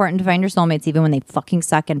 very important to find your soulmates, even when they fucking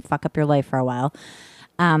suck and fuck up your life for a while.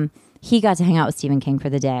 He got to hang out with Stephen King for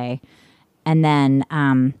the day. And then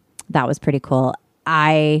that was pretty cool.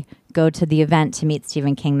 I go to the event to meet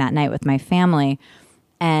Stephen King that night with my family.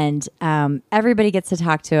 And everybody gets to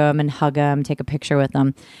talk to him and hug him, take a picture with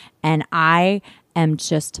him. And I am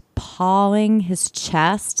just pawing his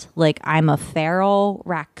chest like I'm a feral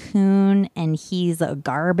raccoon and he's a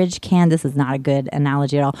garbage can. This is not a good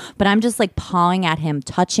analogy at all, but I'm just like pawing at him,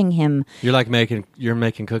 touching him. You're like making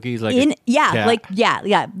cookies, like the kind of Or like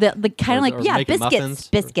making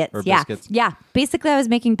biscuits, or yeah, biscuits. yeah. Basically, I was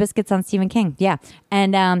making biscuits on Stephen King, yeah,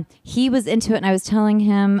 and he was into it, and I was telling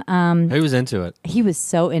him, He was into it. he was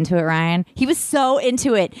so into it, Ryan. He was so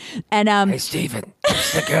into it, and Hey, Steven,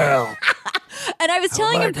 it's the girl. and I was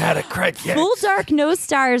telling him. How to crank yanks. Full Dark, No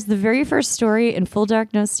Stars, the very first story in Full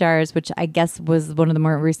Dark, No Stars, which I guess was one of the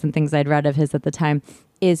more recent things I'd read of his at the time,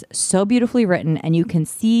 is so beautifully written, and you can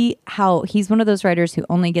see how he's one of those writers who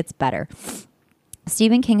only gets better.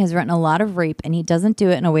 Stephen King has written a lot of rape, and he doesn't do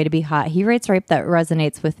it in a way to be hot. He writes rape that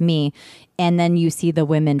resonates with me, and then you see the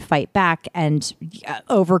women fight back and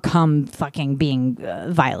overcome fucking being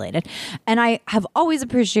violated. And I have always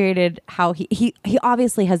appreciated how he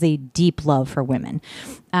obviously has a deep love for women.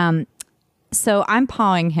 So I'm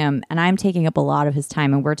pawing him, and I'm taking up a lot of his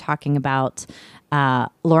time, and we're talking about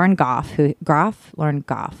Lauren Goff,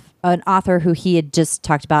 an author who he had just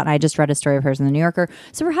talked about, and I just read a story of hers in the New Yorker.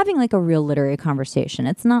 So we're having like a real literary conversation.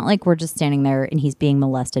 It's not like we're just standing there and he's being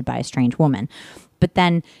molested by a strange woman. But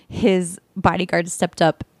then his bodyguard stepped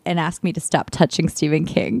up and asked me to stop touching Stephen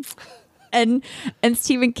King. And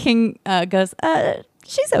Stephen King goes,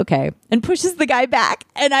 she's okay, and pushes the guy back.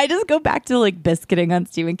 And I just go back to like biscuiting on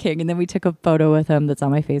Stephen King. And then we took a photo with him that's on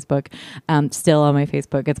my Facebook, still on my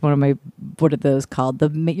Facebook. It's one of my, what are those called?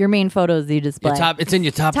 Your main photos you display. It's in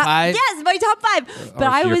your top 5? Yes, my top 5. But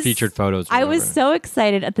I your was featured photos. or I was whatever. so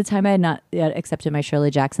excited at the time. I had not yet accepted my Shirley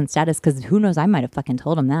Jackson status because who knows? I might have fucking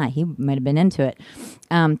told him that. He might have been into it.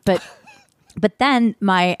 But then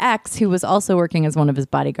my ex, who was also working as one of his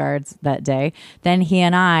bodyguards that day, then he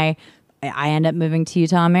and I end up moving to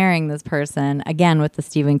Utah, marrying this person again with the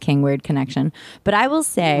Stephen King weird connection. But I will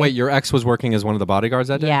say, Wait, your ex was working as one of the bodyguards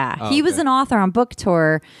that day? yeah, Oh, he was okay. an author on book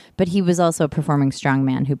tour, but he was also a performing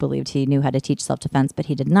strongman who believed he knew how to teach self-defense, but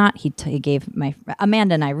he did not. He gave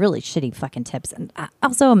Amanda and I really shitty fucking tips, and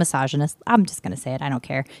also a misogynist. I'm just going to say it. I don't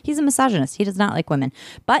care. He's a misogynist. He does not like women.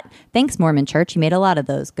 But thanks, Mormon Church. You made a lot of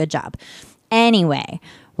those. Good job. Anyway,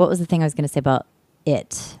 what was the thing I was going to say about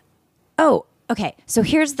it? Oh, okay. So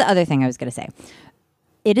here's the other thing I was going to say.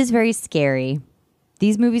 It is very scary.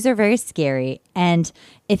 These movies are very scary. And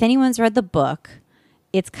if anyone's read the book,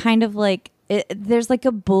 it's kind of like, there's like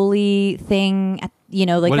a bully thing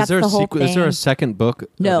What, that's is there the a whole sequel? thing. Is there a second book? of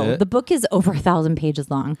No, it? the book is over 1,000 pages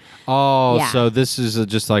long. Oh, Yeah. so this is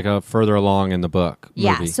just like a further along in the book.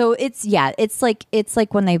 Yeah, movie. so it's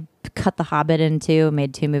like when they cut The Hobbit in two,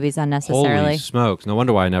 made two movies unnecessarily. Holy smokes! No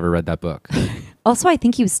wonder why I never read that book. Also, I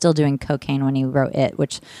think he was still doing cocaine when he wrote it,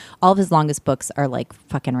 which all of his longest books are like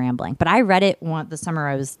fucking rambling. But I read it the summer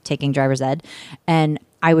I was taking driver's ed, and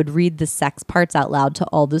I would read the sex parts out loud to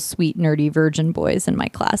all the sweet, nerdy virgin boys in my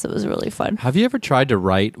class. It was really fun. Have you ever tried to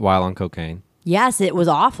write while on cocaine? Yes, it was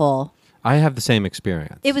awful. I have the same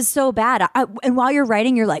experience. It was so bad. And while you're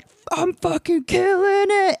writing, you're like, I'm fucking killing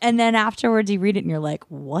it. And then afterwards, you read it and you're like,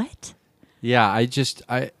 what? Yeah,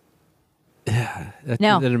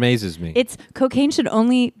 that amazes me. It's cocaine should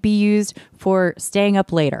only be used for staying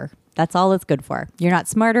up later. That's all it's good for. You're not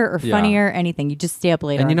smarter or funnier or anything. You just stay up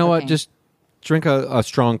later. And you on know what? cocaine. Just drink a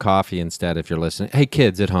strong coffee instead if you're listening. Hey,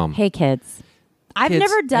 kids at home. Hey, kids. I've Kids,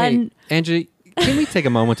 never done Hey, Angie, can we take a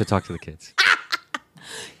moment to talk to the kids?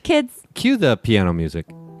 kids. Cue the piano music.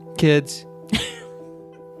 Kids,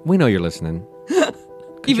 we know you're listeing.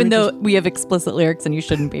 Even though we have explicit lyrics and you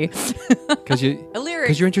shouldn't be. Because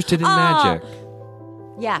Lyrics. you're interested in Oh. magic.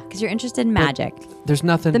 Yeah, because you're interested in magic. There's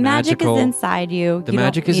nothing The magic magical. is inside you. The You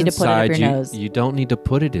magic don't is need to put it up inside your you. nose. You don't need to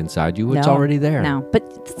put it inside you. It's No, already there. No,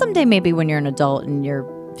 but someday maybe when you're an adult and you're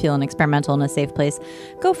feeling experimental in a safe place,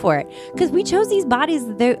 go for it. Because we chose these bodies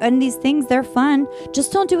and these things. They're fun.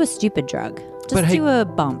 Just don't do a stupid drug. Just But hey- do a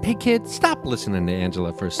bump. Hey, kid, stop listening to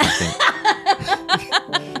Angela for a second.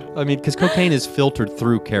 I mean, because cocaine is filtered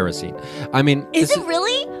through kerosene. I mean, Is it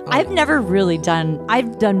really? I've never really done.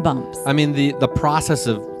 I've done bumps. I mean, the process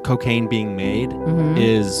of cocaine being made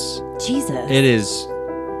is Jesus.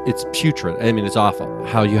 it's putrid. I mean, it's awful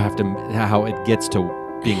how it gets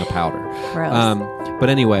to being a powder. Gross. But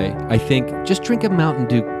anyway, I think just drink a Mountain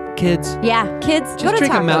Dew, kids. Yeah, kids, go Just to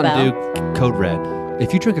drink a Taco Mountain Bell. Dew Code Red.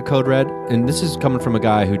 If you drink a Code Red, and this is coming from a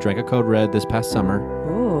guy who drank a Code Red this past summer.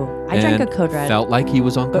 Ooh, I drank a and Code Red, Felt like he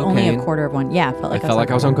was on but cocaine. only a quarter of one. Yeah, I felt like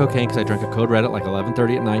I was on cocaine because I drank a Code Red at like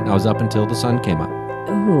 11:30 at night, and I was up until the sun came up.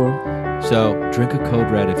 Ooh, So drink a Code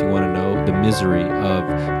Red if you want to know the misery of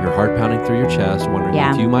your heart pounding through your chest, wondering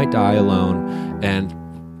Yeah. if you might die alone, and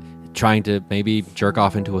trying to maybe jerk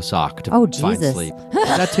off into a sock to Oh, find Jesus. sleep.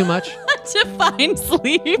 Is that too much? to find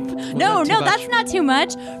sleep. No, that too much? that's not too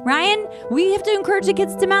much. Ryan, we have to encourage the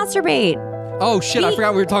kids to masturbate. Oh shit! I Be-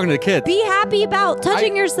 forgot we were talking to the kids. Be happy about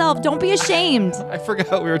touching yourself. Don't be ashamed. I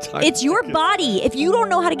forgot we were talking. It's your body. If you don't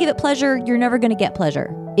know how to give it pleasure, you're never going to get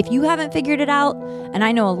pleasure. If you haven't figured it out, and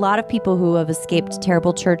I know a lot of people who have escaped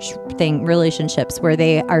terrible church relationships where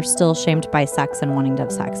they are still shamed by sex and wanting to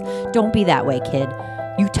have sex. Don't be that way, kid.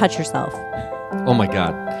 You touch yourself. Oh my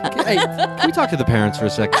god! Hey, can we talk to the parents for a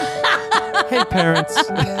second? Hey, parents.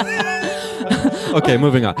 Okay,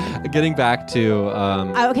 moving on. Getting back to.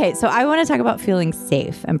 Okay, so I want to talk about feeling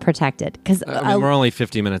safe and protected because I mean, we're only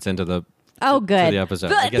 50 minutes into the. oh, good. the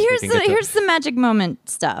episode. I But guess we here's can get to- here's the magic moment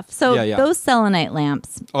stuff. So Yeah, yeah. those selenite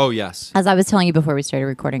lamps, Oh yes. as I was telling you before we started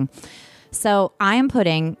recording. So I am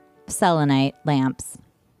putting selenite lamps.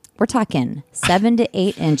 We're talking 7 to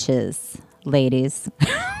 8 inches, ladies,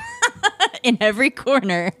 in every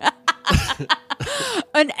corner.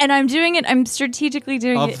 and I'm doing it. I'm strategically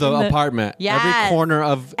doing it Of the in apartment. Yes. Every corner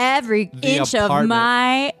of. every The inch of apartment.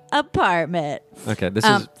 my apartment. Okay, this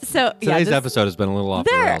is. So yeah, Today's this- episode has been a little off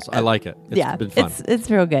the There- rails. I like it. It's been fun. It's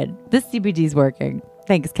real good. This CBD's working.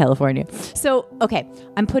 Thanks, California. So, okay,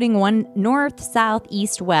 I'm putting one north, south,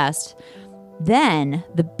 east, west. Then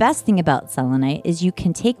the best thing about selenite is you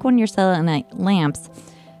can take one of your selenite lamps,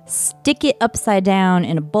 stick it upside down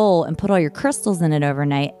in a bowl, and put all your crystals in it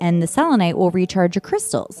overnight, and the selenite will recharge your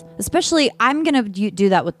crystals. Especially, I'm gonna do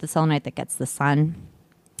that with the selenite that gets the sun,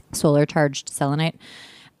 solar charged selenite.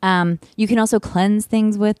 You can also cleanse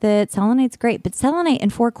things with it. Selenite's great, but selenite in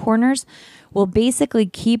 4 corners will basically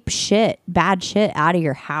keep bad shit out of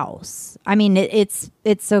your house. I mean, it's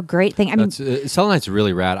a great thing. I mean, Selenite's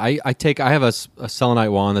really rad. I have a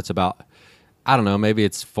selenite wand that's about, I don't know, maybe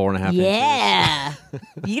it's 4.5 inches. yeah,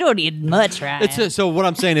 you don't need much, right? So what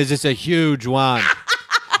I'm saying is it's a huge wand.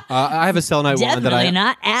 I have a selenite wand that Definitely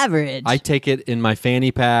not average. I take it in my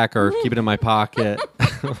fanny pack or keep it in my pocket.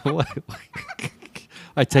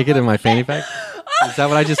 I take it in my fanny pack. Is that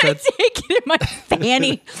what I just said? take it in my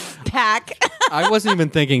fanny pack. I wasn't even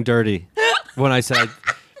thinking dirty when I said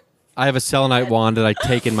I have a selenite wand that I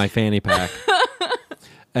take in my fanny pack.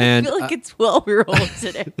 And I feel like a 12-year-old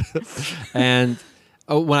today. and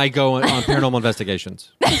when I go on paranormal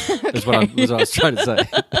investigations, is what I was trying to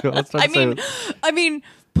say. I mean,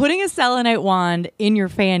 putting a selenite wand in your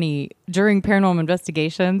fanny during paranormal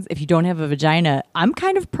investigations, if you don't have a vagina, I'm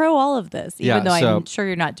kind of pro all of this, even though I'm sure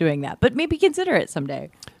you're not doing that. But maybe consider it someday.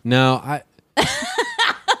 No,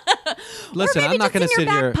 listen, I'm not going to sit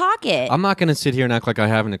here. Pocket. I'm not going to sit here and act like I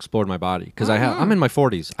haven't explored my body because I'm in my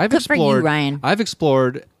 40s. Good for you, Ryan. I've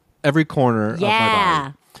explored every corner of my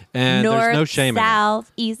body. And North, there's no shame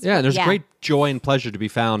south, in it. east. Yeah, there's great joy and pleasure to be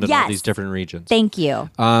found in all these different regions. Thank you.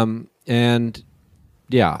 And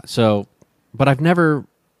yeah, so, but I've never,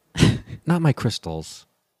 not my crystals.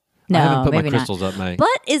 No, I haven't put maybe my crystals not. up my.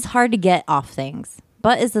 Butt is hard to get off things.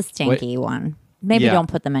 Butt is the stinky one. Maybe don't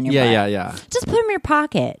put them in your butt. Yeah. Just put them in your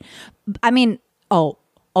pocket. I mean, oh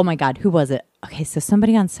my God, who was it? Okay, so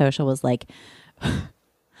somebody on social was like,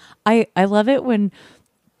 I love it when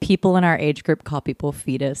people in our age group call people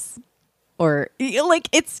fetus. Or like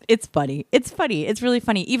it's funny. It's funny. It's really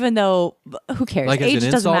funny. Even though who cares? Like age as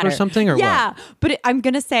an doesn't insult matter. or something, or yeah, what? but I'm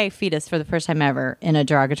gonna say fetus for the first time ever in a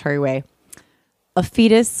derogatory way. A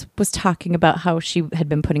fetus was talking about how she had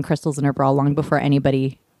been putting crystals in her bra long before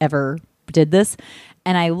anybody ever did this,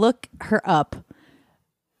 and I look her up.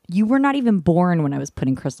 You were not even born when I was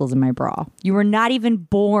putting crystals in my bra. You were not even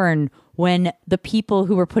born when the people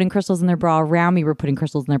who were putting crystals in their bra around me were putting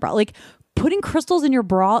crystals in their bra. Like, putting crystals in your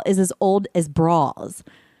bra is as old as bras.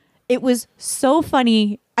 It was so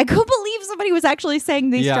funny. I couldn't believe somebody was actually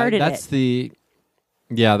saying they started that's it.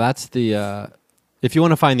 That's the if you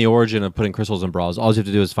want to find the origin of putting crystals in bras, all you have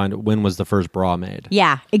to do is find when was the first bra made.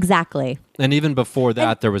 Yeah, exactly. And even before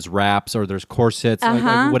that, there was wraps or there's corsets,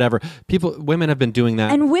 like whatever. Women have been doing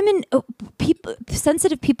that. And women,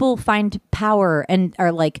 sensitive people find power and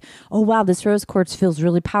are like, oh wow, this rose quartz feels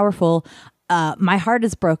really powerful. My heart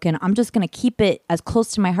is broken. I'm just going to keep it as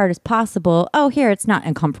close to my heart as possible. Oh, here, it's not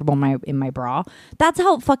uncomfortable in my bra. That's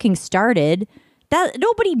how it fucking started. That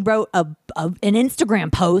nobody wrote an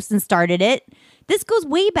Instagram post and started it. This goes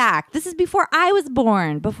way back. This is before I was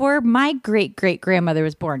born, before my great-great-grandmother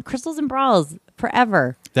was born. Crystals and bras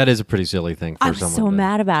forever. That is a pretty silly thing for someone. I'm so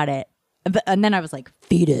mad about it. And then I was like,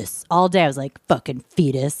 fetus. All day I was like, fucking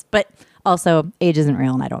fetus. But also, age isn't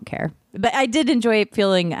real and I don't care. But I did enjoy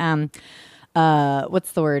feeling...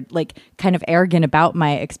 what's the word? Like kind of arrogant about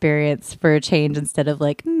my experience for a change instead of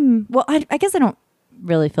like, well, I guess I don't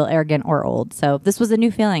really feel arrogant or old. So this was a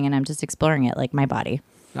new feeling and I'm just exploring it like my body.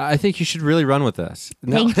 I think you should really run with this.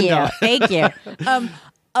 Thank you. Thank you.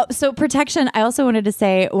 So protection, I also wanted to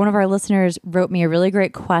say one of our listeners wrote me a really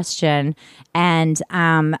great question and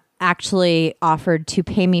actually offered to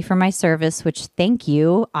pay me for my service, which thank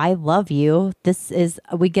you. I love you.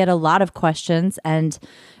 We get a lot of questions and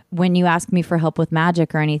when you ask me for help with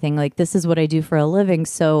magic or anything, like this is what I do for a living.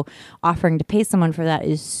 So offering to pay someone for that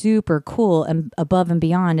is super cool and above and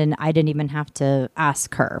beyond. And I didn't even have to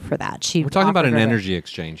ask her for that. We're talking about an energy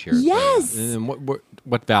exchange here. Yes. So, and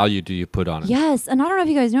what value do you put on it? Yes. And I don't know if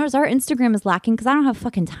you guys noticed, our Instagram is lacking because I don't have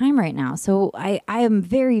fucking time right now. So I am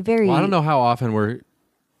very, very... Well, I don't know how often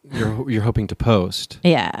you're hoping to post.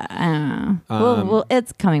 Yeah, I don't know. Well,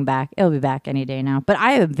 it's coming back. It'll be back any day now. But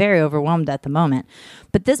I am very overwhelmed at the moment.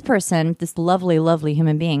 But this person, this lovely, lovely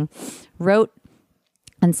human being, wrote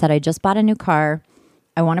and said, I just bought a new car.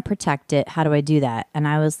 I want to protect it. How do I do that? And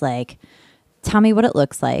I was like, tell me what it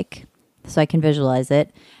looks like so I can visualize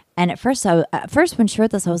it. And at first when she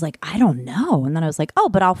wrote this, I was like, I don't know. And then I was like, oh,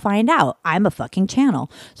 but I'll find out. I'm a fucking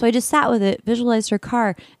channel. So I just sat with it, visualized her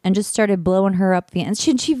car, and just started blowing her up. And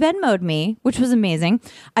she Venmo'd me, which was amazing.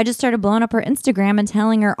 I just started blowing up her Instagram and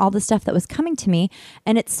telling her all the stuff that was coming to me.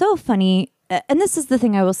 And it's so funny. And this is the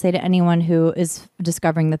thing I will say to anyone who is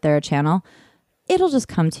discovering that they're a channel. It'll just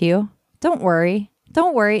come to you. Don't worry.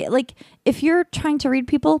 Don't worry. Like, if you're trying to read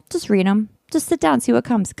people, just read them. Just sit down and see what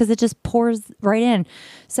comes because it just pours right in.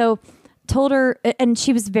 So told her, and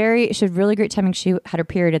she had really great timing. She had her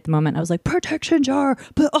period at the moment. I was like, protection jar,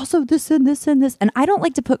 but also this and this and this. And I don't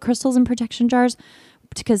like to put crystals in protection jars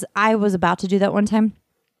because I was about to do that one time.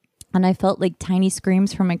 And I felt like tiny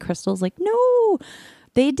screams from my crystals like, no,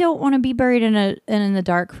 they don't want to be buried in the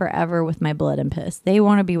dark forever with my blood and piss. They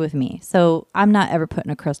want to be with me. So I'm not ever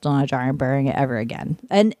putting a crystal in a jar and burying it ever again.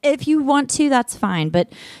 And if you want to, that's fine.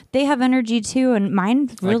 But they have energy too. And mine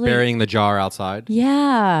really... Like burying the jar outside?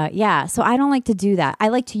 Yeah. So I don't like to do that. I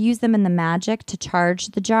like to use them in the magic to charge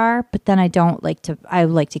the jar. But then I like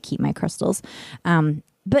to keep my crystals.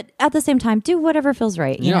 But at the same time, do whatever feels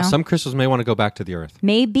right. You know? Some crystals may want to go back to the earth.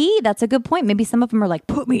 Maybe. That's a good point. Maybe some of them are like,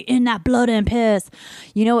 put me in that blood and piss.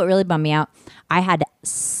 You know what really bummed me out? I had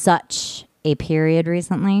such a period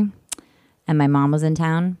recently, and my mom was in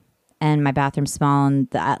town, and my bathroom's small, and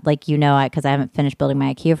like because I haven't finished building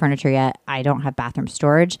my IKEA furniture yet, I don't have bathroom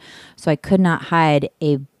storage, so I could not hide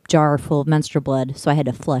a jar full of menstrual blood, so I had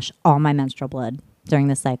to flush all my menstrual blood during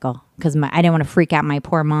the cycle because I didn't want to freak out my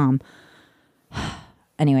poor mom.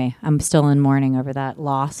 Anyway, I'm still in mourning over that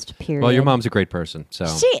lost period. Well, your mom's a great person, so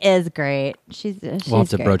she is great. She's we'll have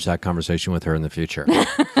to broach that conversation with her in the future.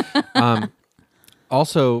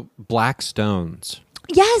 Also, black stones.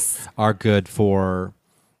 Yes, are good for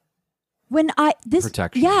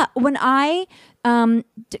protection. Yeah, when I and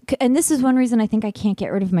this is one reason I think I can't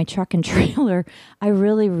get rid of my truck and trailer. I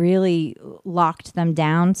really, really locked them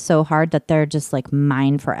down so hard that they're just like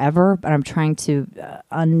mine forever. But I'm trying to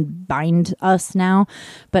unbind us now.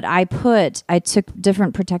 But I took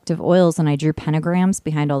different protective oils and I drew pentagrams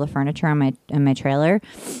behind all the furniture on my trailer.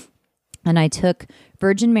 And I took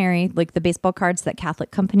Virgin Mary, like the baseball cards that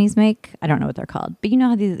Catholic companies make. I don't know what they're called, but you know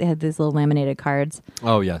how they have these little laminated cards.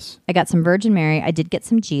 Oh, yes. I got some Virgin Mary. I did get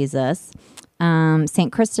some Jesus,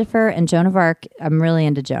 St. Christopher, and Joan of Arc. I'm really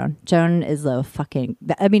into Joan. Joan is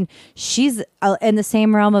she's in the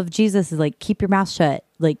same realm of Jesus. Is like, keep your mouth shut.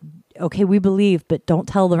 Like, okay, we believe, but don't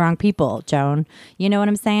tell the wrong people, Joan. You know what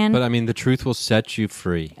I'm saying? But I mean, the truth will set you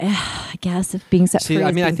free. I guess if being set free.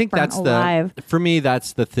 I think that's alive. for me,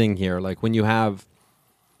 that's the thing here. Like when you have,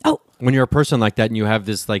 when you're a person like that and you have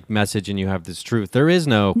this like message and you have this truth, there is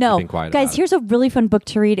no keeping quiet. Guys, here's a really fun book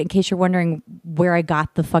to read in case you're wondering where I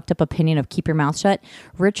got the fucked up opinion of keep your mouth shut.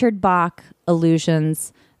 Richard Bach,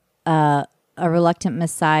 Illusions, A Reluctant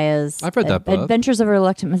Messiah's. I've read that book. Adventures of a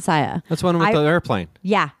Reluctant Messiah. That's one with the airplane.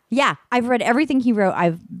 Yeah. I've read everything he wrote.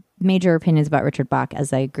 I've major opinions about Richard Bach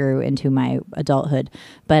as I grew into my adulthood.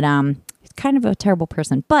 But he's kind of a terrible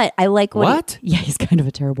person. But I like what? He's kind of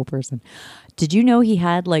a terrible person. Did you know he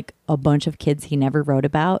had like a bunch of kids he never wrote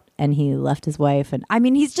about and he left his wife? And I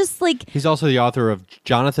mean, he's just like... He's also the author of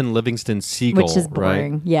Jonathan Livingston Seagull, which is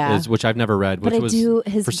boring. Right? Yeah. Which I've never read. But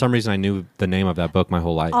for some reason, I knew the name of that book my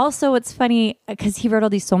whole life. Also, it's funny because he wrote all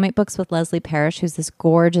these soulmate books with Leslie Parrish, who's this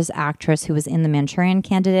gorgeous actress who was in The Manchurian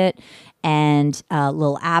Candidate, and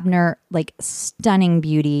Lil Abner, like stunning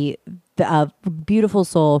beauty, beautiful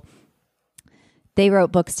soul. They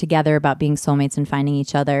wrote books together about being soulmates and finding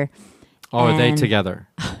each other. Oh, are they together?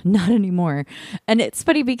 Not anymore. And it's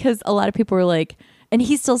funny because a lot of people were like, and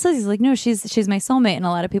he still says, he's like, no, she's my soulmate. And a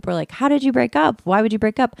lot of people are like, how did you break up? Why would you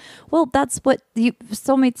break up? Well, that's what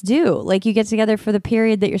soulmates do. Like you get together for the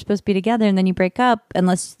period that you're supposed to be together and then you break up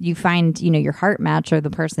unless you find, your heart match or the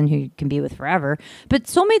person who you can be with forever. But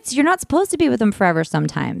soulmates, you're not supposed to be with them forever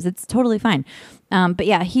sometimes. It's totally fine. But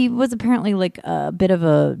yeah, he was apparently like a bit of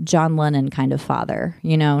a John Lennon kind of father,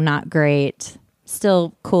 not great.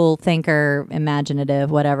 Still cool thinker,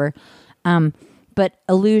 imaginative, whatever. But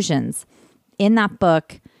Illusions. In that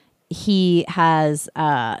book, he has,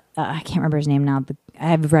 I can't remember his name now.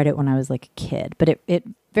 I've read it when I was like a kid, but it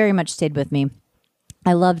very much stayed with me.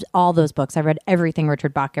 I loved all those books. I read everything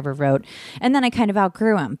Richard Bach ever wrote. And then I kind of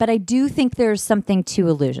outgrew him. But I do think there's something to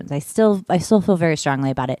Illusions. I still feel very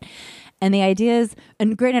strongly about it. And the idea is,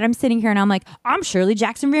 and granted, I'm sitting here and I'm like, I'm Shirley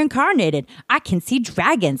Jackson reincarnated. I can see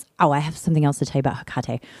dragons. Oh, I have something else to tell you about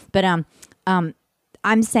Hecate. But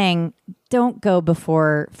I'm saying don't go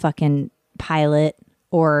before fucking Pilate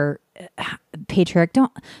or Patriarch.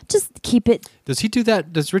 Don't just keep it. Does he do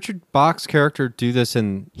that? Does Richard Bach's character do this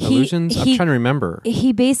in Illusions? I'm trying to remember.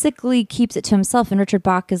 He basically keeps it to himself. And Richard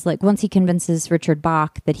Bach is like, once he convinces Richard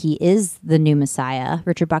Bach that he is the new Messiah,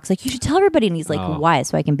 Richard Bach's like, you should tell everybody. And he's like, why?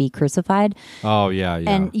 So I can be crucified. Oh, yeah.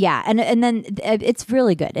 And then it's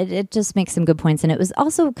really good. It just makes some good points. And it was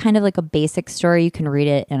also kind of like a basic story. You can read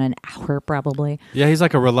it in an hour probably. Yeah, he's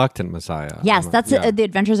like a reluctant Messiah. Yes, that's The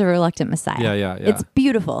Adventures of a Reluctant Messiah. Yeah. It's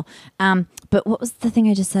beautiful. But what was the thing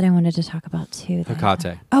I just said I wanted to talk about too?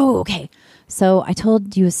 Hecate. Oh, okay. So I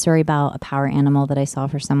told you a story about a power animal that I saw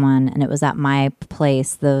for someone, and it was at my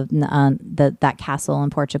place, that castle in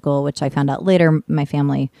Portugal, which I found out later. Some of my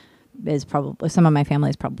family is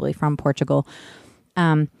probably from Portugal.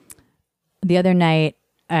 The other night,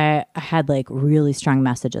 I had like really strong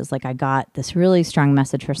messages. Like I got this really strong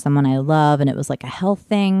message for someone I love, and it was like a health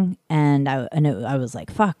thing, and I was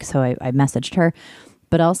like, fuck. So I messaged her,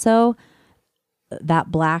 but also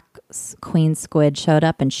that black queen squid showed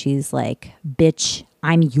up and she's like, bitch,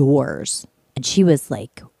 I'm yours. And she was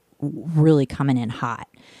like really coming in hot.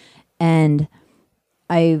 And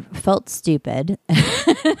I felt stupid.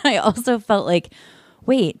 I also felt like,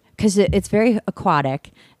 wait, because it's very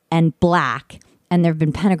aquatic and black. and there have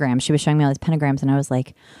been pentagrams. She was showing me all these pentagrams, and I was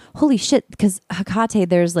like, holy shit, because Hecate,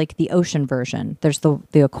 there's like the ocean version, there's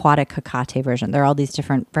the aquatic Hecate version, there are all these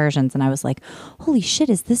different versions, and I was like, holy shit,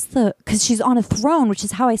 is this because she's on a throne, which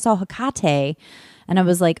is how I saw Hecate, and I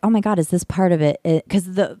was like, oh my god, is this part of it?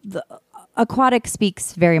 Because the aquatic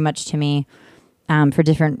speaks very much to me for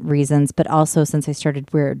different reasons, but also since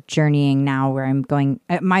we're journeying now, where I'm going,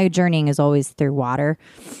 my journeying is always through water.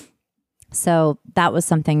 So that was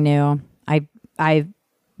something new. I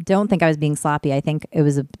don't think I was being sloppy. I think it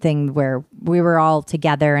was a thing where we were all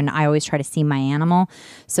together, and I always try to see my animal.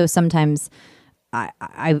 So sometimes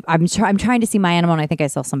I'm trying to see my animal, and I think I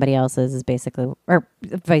saw somebody else's. Is basically, or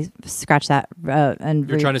if I scratch that and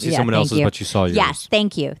you're trying to see someone else's, but you saw yours. Yes,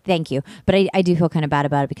 thank you. But I do feel kind of bad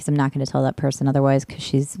about it because I'm not going to tell that person otherwise, because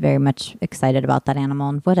she's very much excited about that animal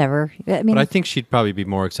and whatever. I mean, but I think she'd probably be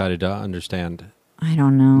more excited to understand. I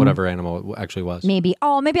don't know. Whatever animal it actually was. Maybe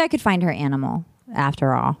I could find her animal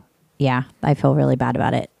after all. Yeah, I feel really bad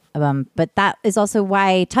about it. But that is also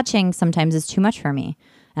why touching sometimes is too much for me.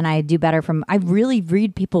 And I do better I really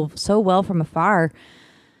read people so well from afar.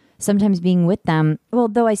 Sometimes being with them, well,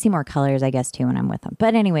 though I see more colors, I guess, too, when I'm with them.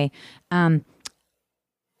 But anyway, I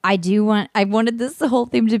wanted this whole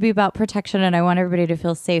theme to be about protection, and I want everybody to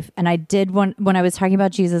feel safe. And I did when I was talking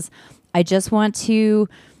about Jesus, I just want to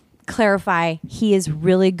clarify, he is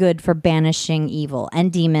really good for banishing evil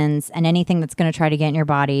and demons and anything that's going to try to get in your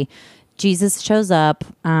body. Jesus shows up.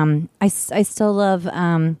 I still love,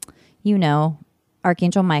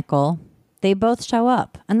 Archangel Michael. They both show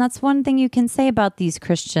up. And that's one thing you can say about these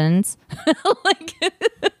Christians.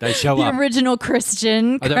 They show up. The original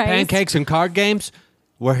Christian Are there pancakes and card games?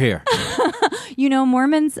 We're here.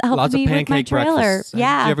 Mormons helped Lots me of with my pancake trailer. breakfasts.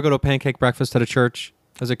 Yeah. Did you ever go to a pancake breakfast at a church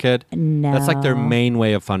as a kid? No. That's like their main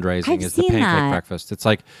way of fundraising. I've is the seen pancake that. breakfast. It's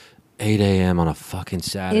like 8 a.m. on a fucking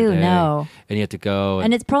Saturday. Ew, no. And you have to go.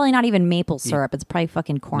 And it's probably not even maple syrup. It's probably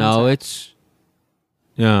fucking corn No, syrup. it's...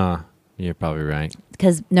 Yeah, you're probably right.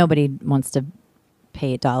 Because nobody wants to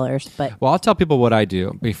pay $8, but... Well, I'll tell people what I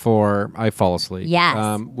do before I fall asleep.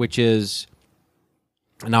 Yes. Which is...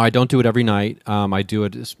 Now, I don't do it every night. I do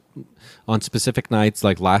it on specific nights,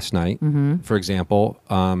 like last night, for example.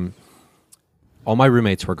 All my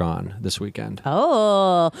roommates were gone this weekend.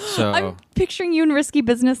 Oh. So I'm picturing you in Risky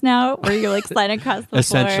Business now, where you're like sliding across the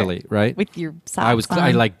essentially, floor. right? With your socks on.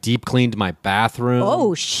 I like deep cleaned my bathroom.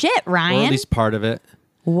 Oh, shit, Ryan. Or at least part of it.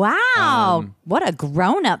 Wow. What a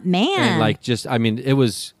grown-up man. And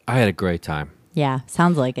I had a great time. Yeah,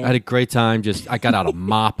 sounds like it. I had a great time. I got out a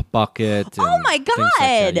mop bucket. Oh my God. Like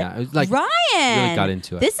that. Yeah, it was like, Ryan. really got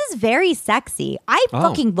into it. This is very sexy. I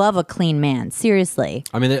fucking love a clean man. Seriously.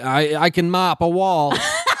 I mean, I can mop a wall.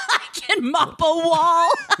 I can mop a wall.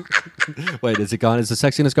 Wait, is it gone? Is the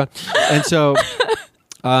sexiness gone? And so,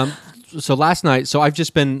 so last night, I've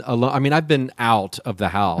just been alone. I mean, I've been out of the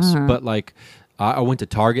house, but like, I went to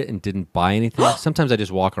Target and didn't buy anything. Sometimes I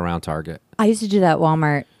just walk around Target. I used to do that at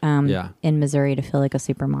Walmart in Missouri to feel like a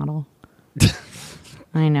supermodel.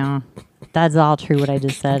 I know. That's all true what I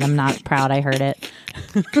just said. I'm not proud I heard it.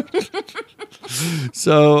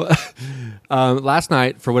 So last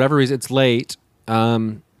night, for whatever reason, it's late.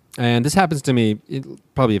 And this happens to me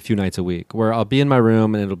probably a few nights a week, where I'll be in my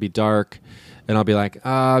room and it'll be dark and I'll be like,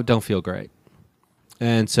 don't feel great.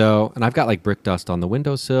 And I've got like brick dust on the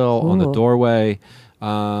windowsill, on the doorway,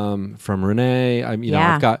 from Renee.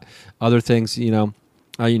 I've got other things,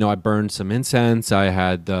 I burned some incense. I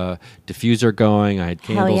had the diffuser going. I had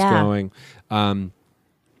candles going. And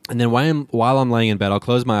then while I'm laying in bed, I'll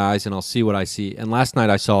close my eyes and I'll see what I see. And last night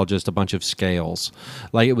I saw just a bunch of scales.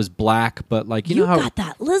 Like it was black, but like, you know how... You got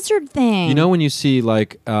that lizard thing. You know when you see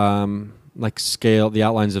like scale, the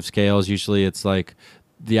outlines of scales, usually it's like...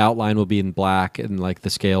 the outline will be in black and like the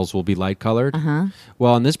scales will be light colored.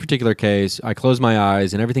 Well, in this particular case, I close my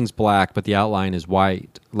eyes and everything's black, but the outline is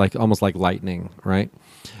white, like almost like lightning, right?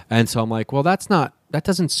 And so I'm like, well, that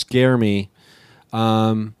doesn't scare me.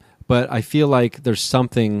 But I feel like there's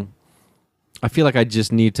something, I feel like I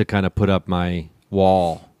just need to kind of put up my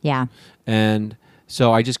wall. Yeah. And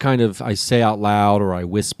so I just I say out loud or I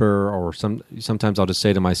whisper or sometimes I'll just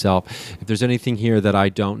say to myself, if there's anything here that I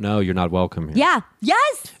don't know, you're not welcome here. Yeah.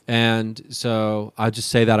 Yes. And so I'll just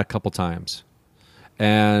say that a couple times.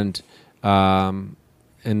 And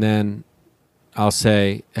then I'll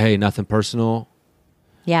say, hey, nothing personal.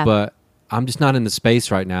 Yeah. But I'm just not in the space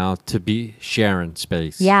right now to be sharing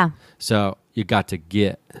space. Yeah. So you got to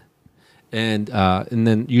get. And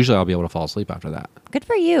then usually I'll be able to fall asleep after that. Good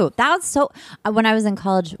for you. That was so... when I was in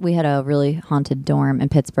college, we had a really haunted dorm in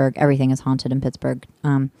Pittsburgh. Everything is haunted in Pittsburgh.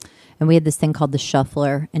 And we had this thing called the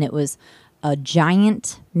Shuffler. And it was a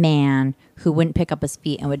giant man who wouldn't pick up his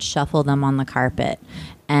feet and would shuffle them on the carpet.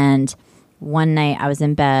 And one night I was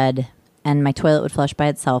in bed and my toilet would flush by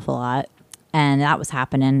itself a lot. And that was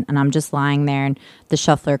happening. And I'm just lying there and the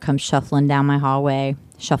shuffler comes shuffling down my hallway,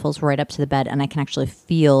 shuffles right up to the bed. And I can actually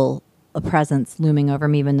feel a presence looming over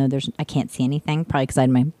me, even though I can't see anything, probably because I had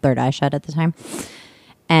my third eye shut at the time.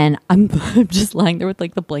 And I'm just lying there with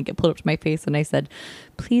like the blanket pulled up to my face. And I said,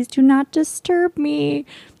 please do not disturb me.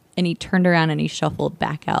 And he turned around and he shuffled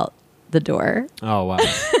back out the door. Oh, wow.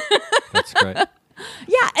 That's great.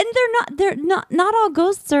 Yeah. And not all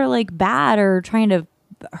ghosts are like bad or trying to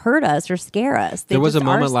hurt us or scare us. There was a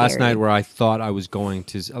moment last night where I thought I was going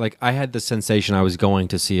to, like, I had the sensation I was going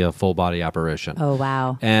to see a full body apparition. Oh,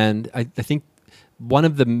 wow. And I think one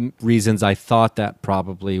of the reasons I thought that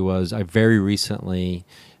probably was I very recently,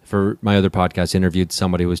 for my other podcast, interviewed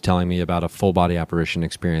somebody who was telling me about a full body apparition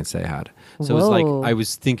experience they had. So it was like I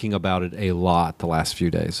was thinking about it a lot the last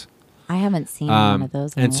few days. I haven't seen one of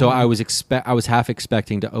those. And so I was half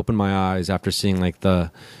expecting to open my eyes after seeing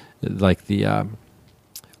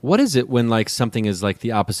what is it when like something is like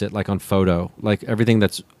the opposite, like on photo, like everything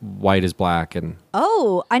that's white is black and.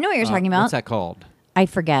 Oh, I know what you're talking about. What's that called? I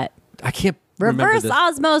forget. I can't. Reverse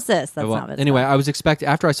osmosis. That's not what it's anyway, called. I was expecting,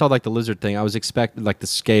 after I saw like the lizard thing, I was expecting like the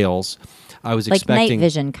scales. I was like expecting night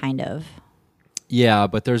vision, kind of. Yeah,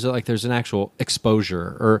 but there's an actual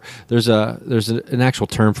exposure, or there's an actual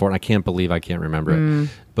term for it. And I can't believe I can't remember it.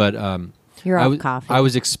 But You're off coffee. I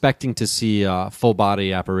was expecting to see a full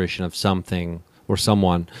body apparition of something or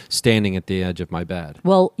someone standing at the edge of my bed.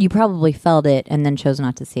 Well, you probably felt it and then chose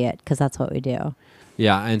not to see it because that's what we do.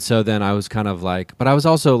 Yeah, and so then I was kind of like, but I was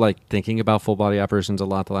also like thinking about full body apparitions a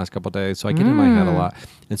lot the last couple of days, so I get in my head a lot,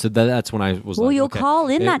 and so that's when I was like, you'll okay. call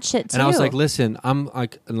in that shit too. And I was like, listen, I'm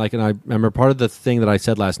like, and I remember part of the thing that I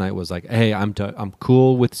said last night was like, hey, I'm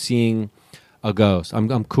cool with seeing a ghost.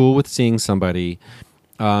 I'm cool with seeing somebody,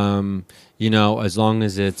 as long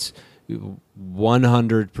as it's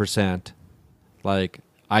 100%, like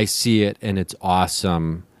I see it and it's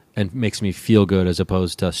awesome. And makes me feel good as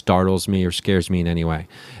opposed to startles me or scares me in any way.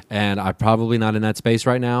 And I'm probably not in that space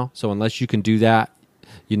right now. So unless you can do that,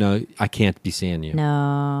 I can't be seeing you.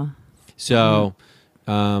 No. So,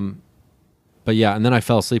 but yeah, and then I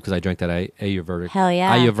fell asleep because I drank that Ayurvedic. Hell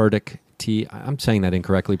yeah. Ayurvedic tea. I'm saying that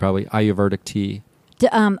incorrectly probably. Ayurvedic tea.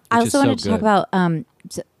 I also wanted to talk about,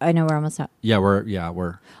 I know we're almost out. Yeah,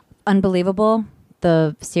 we're. Unbelievable.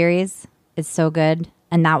 The series is so good.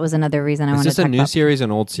 And that was another reason I wanted to talk about. Is this a new series or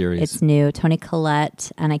an old series? It's new. Toni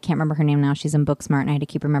Collette, and I can't remember her name now. She's in Booksmart, and I had to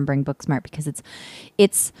keep remembering Booksmart because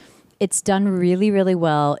it's done really, really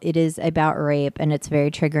well. It is about rape, and it's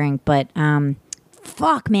very triggering. But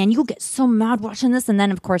fuck, man, you'll get so mad watching this, and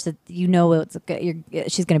then of course she's going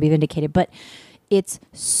to be vindicated. But it's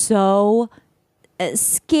so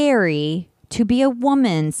scary to be a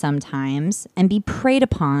woman sometimes and be preyed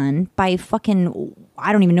upon by fucking,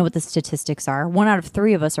 I don't even know what the statistics are. 1 out of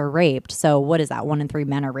 3 of us are raped. So what is that? 1 in 3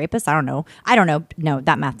 men are rapists? I don't know. No,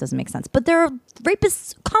 that math doesn't make sense. But there are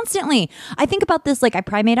rapists constantly. I think about this, like I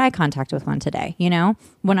probably made eye contact with one today,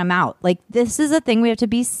 when I'm out. Like this is a thing we have to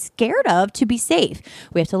be scared of to be safe.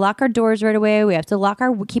 We have to lock our doors right away. We have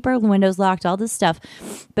to keep our windows locked, all this stuff.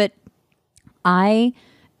 But I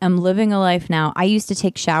am living a life now. I used to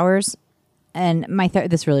take showers. And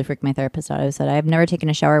this really freaked my therapist out. I said, I've never taken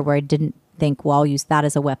a shower where I didn't think, well, I'll use that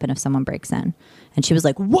as a weapon if someone breaks in. And she was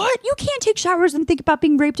like, what? You can't take showers and think about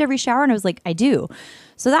being raped every shower? And I was like, I do.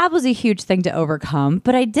 So that was a huge thing to overcome,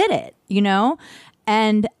 but I did it,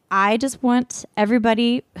 And I just want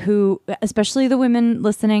everybody who, especially the women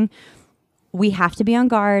listening, we have to be on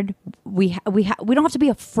guard. We don't have to be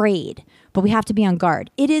afraid, but we have to be on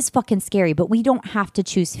guard. It is fucking scary, but we don't have to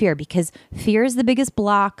choose fear because fear is the biggest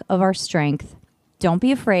block of our strength. Don't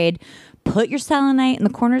be afraid. Put your selenite in the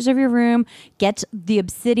corners of your room. Get the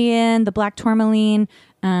obsidian, the black tourmaline.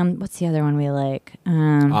 What's the other one we like?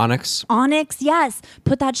 Onyx. Onyx, yes.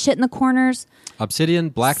 Put that shit in the corners. Obsidian,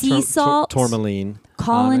 black sea salt, tourmaline.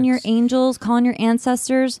 Call in your angels. Call in your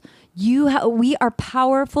ancestors. We are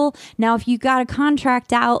powerful. Now, if you got a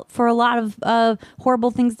contract out for a lot of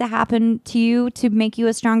horrible things to happen to you to make you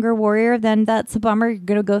a stronger warrior, then that's a bummer. You're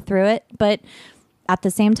going to go through it. But at the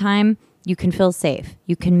same time, you can feel safe.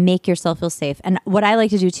 You can make yourself feel safe. And what I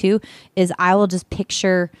like to do too is I will just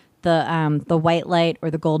picture the white light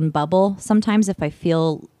or the golden bubble sometimes if I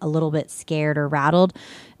feel a little bit scared or rattled,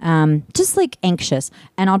 just like anxious,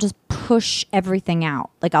 and I'll just push everything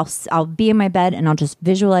out. Like I'll be in my bed and I'll just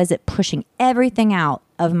visualize it pushing everything out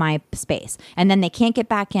of my space, and then they can't get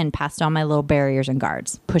back in past all my little barriers and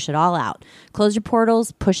guards. Push it all out. Close your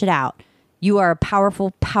portals, push it out. You are a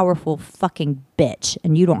powerful, powerful fucking bitch,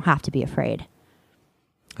 and you don't have to be afraid.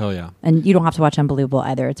 Oh yeah. And you don't have to watch Unbelievable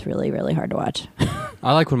either. It's really, really hard to watch.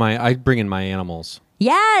 I like when I bring in my animals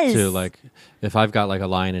Yes. too. Like if I've got like a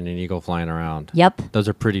lion and an eagle flying around. Yep. Those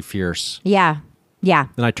are pretty fierce. Yeah. Yeah.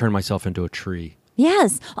 Then I turn myself into a tree.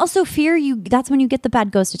 Yes. Also, fear, that's when you get the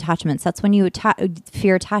bad ghost attachments. That's when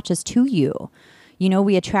fear attaches to you. You know,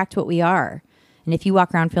 we attract what we are. And if you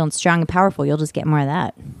walk around feeling strong and powerful, you'll just get more of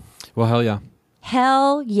that. Well, hell yeah.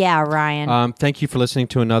 Hell yeah, Ryan. Thank you for listening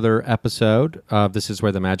to another episode of This Is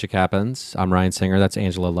Where the Magic Happens. I'm Ryan Singer. That's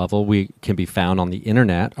Angela Lovell. We can be found on the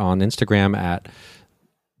internet, on Instagram at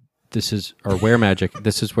Where Magic.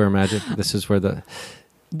 This is Where Magic. This is where the...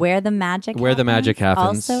 Where the magic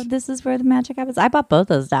happens. Also, This Is Where the Magic Happens. I bought both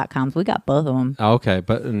those .coms. We got both of them. Oh, okay,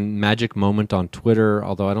 but Magic Moment on Twitter,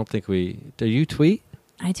 although I don't think do you tweet?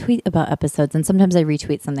 I tweet about episodes, and sometimes I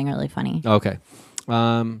retweet something really funny. Okay.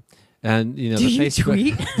 And, you know, Do the you Facebook...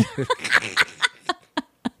 tweet?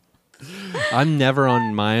 I'm never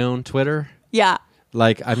on my own Twitter. Yeah.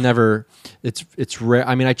 Like I've never, it's rare.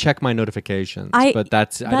 I mean, I check my notifications, but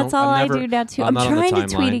that's all I do now too. I'm trying to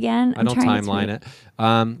tweet again. I don't timeline it.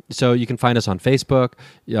 So you can find us on Facebook.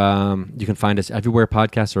 You can find us everywhere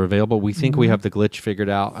podcasts are available. We think we have the glitch figured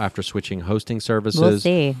out after switching hosting services. We'll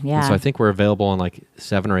see. Yeah. And so I think we're available on like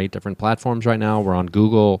 7 or 8 different platforms right now. We're on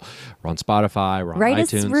Google. We're on Spotify. We're on Write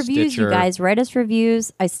iTunes. us reviews, Stitcher. you guys. Write us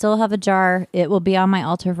reviews. I still have a jar. It will be on my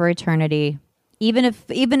altar for eternity. Even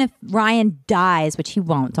if Ryan dies, which he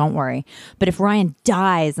won't, don't worry. But if Ryan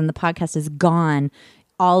dies and the podcast is gone,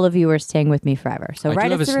 all of you are staying with me forever. So I do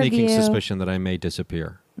have a sneaking review. suspicion that I may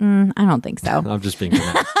disappear. I don't think so. I'm just being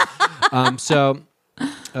dramatic.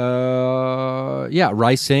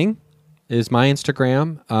 Rising is my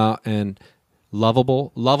Instagram, and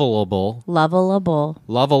lovable.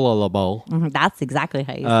 That's exactly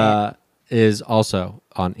how you say it. Is also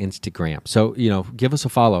on Instagram. So, you know, give us a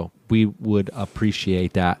follow. We would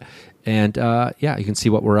appreciate that. And you can see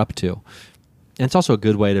what we're up to. And it's also a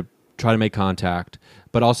good way to try to make contact,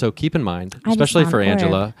 but also keep in mind, especially for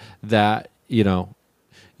Angela, that, you know,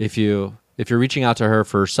 if you're reaching out to her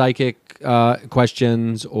for psychic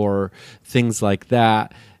questions or things like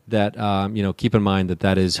that, keep in mind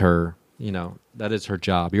that is her, that is her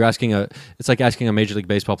job. It's like asking a Major League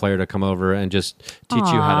Baseball player to come over and just teach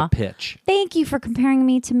you how to pitch. Thank you for comparing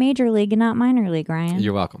me to Major League and not Minor League, Ryan.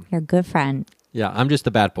 You're welcome. You're a good friend. Yeah, I'm just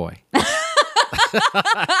the bat boy.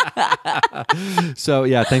 So,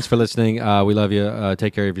 yeah, thanks for listening. We love you.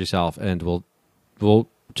 Take care of yourself. And we'll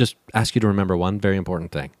just ask you to remember one very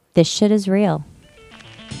important thing. This shit is real.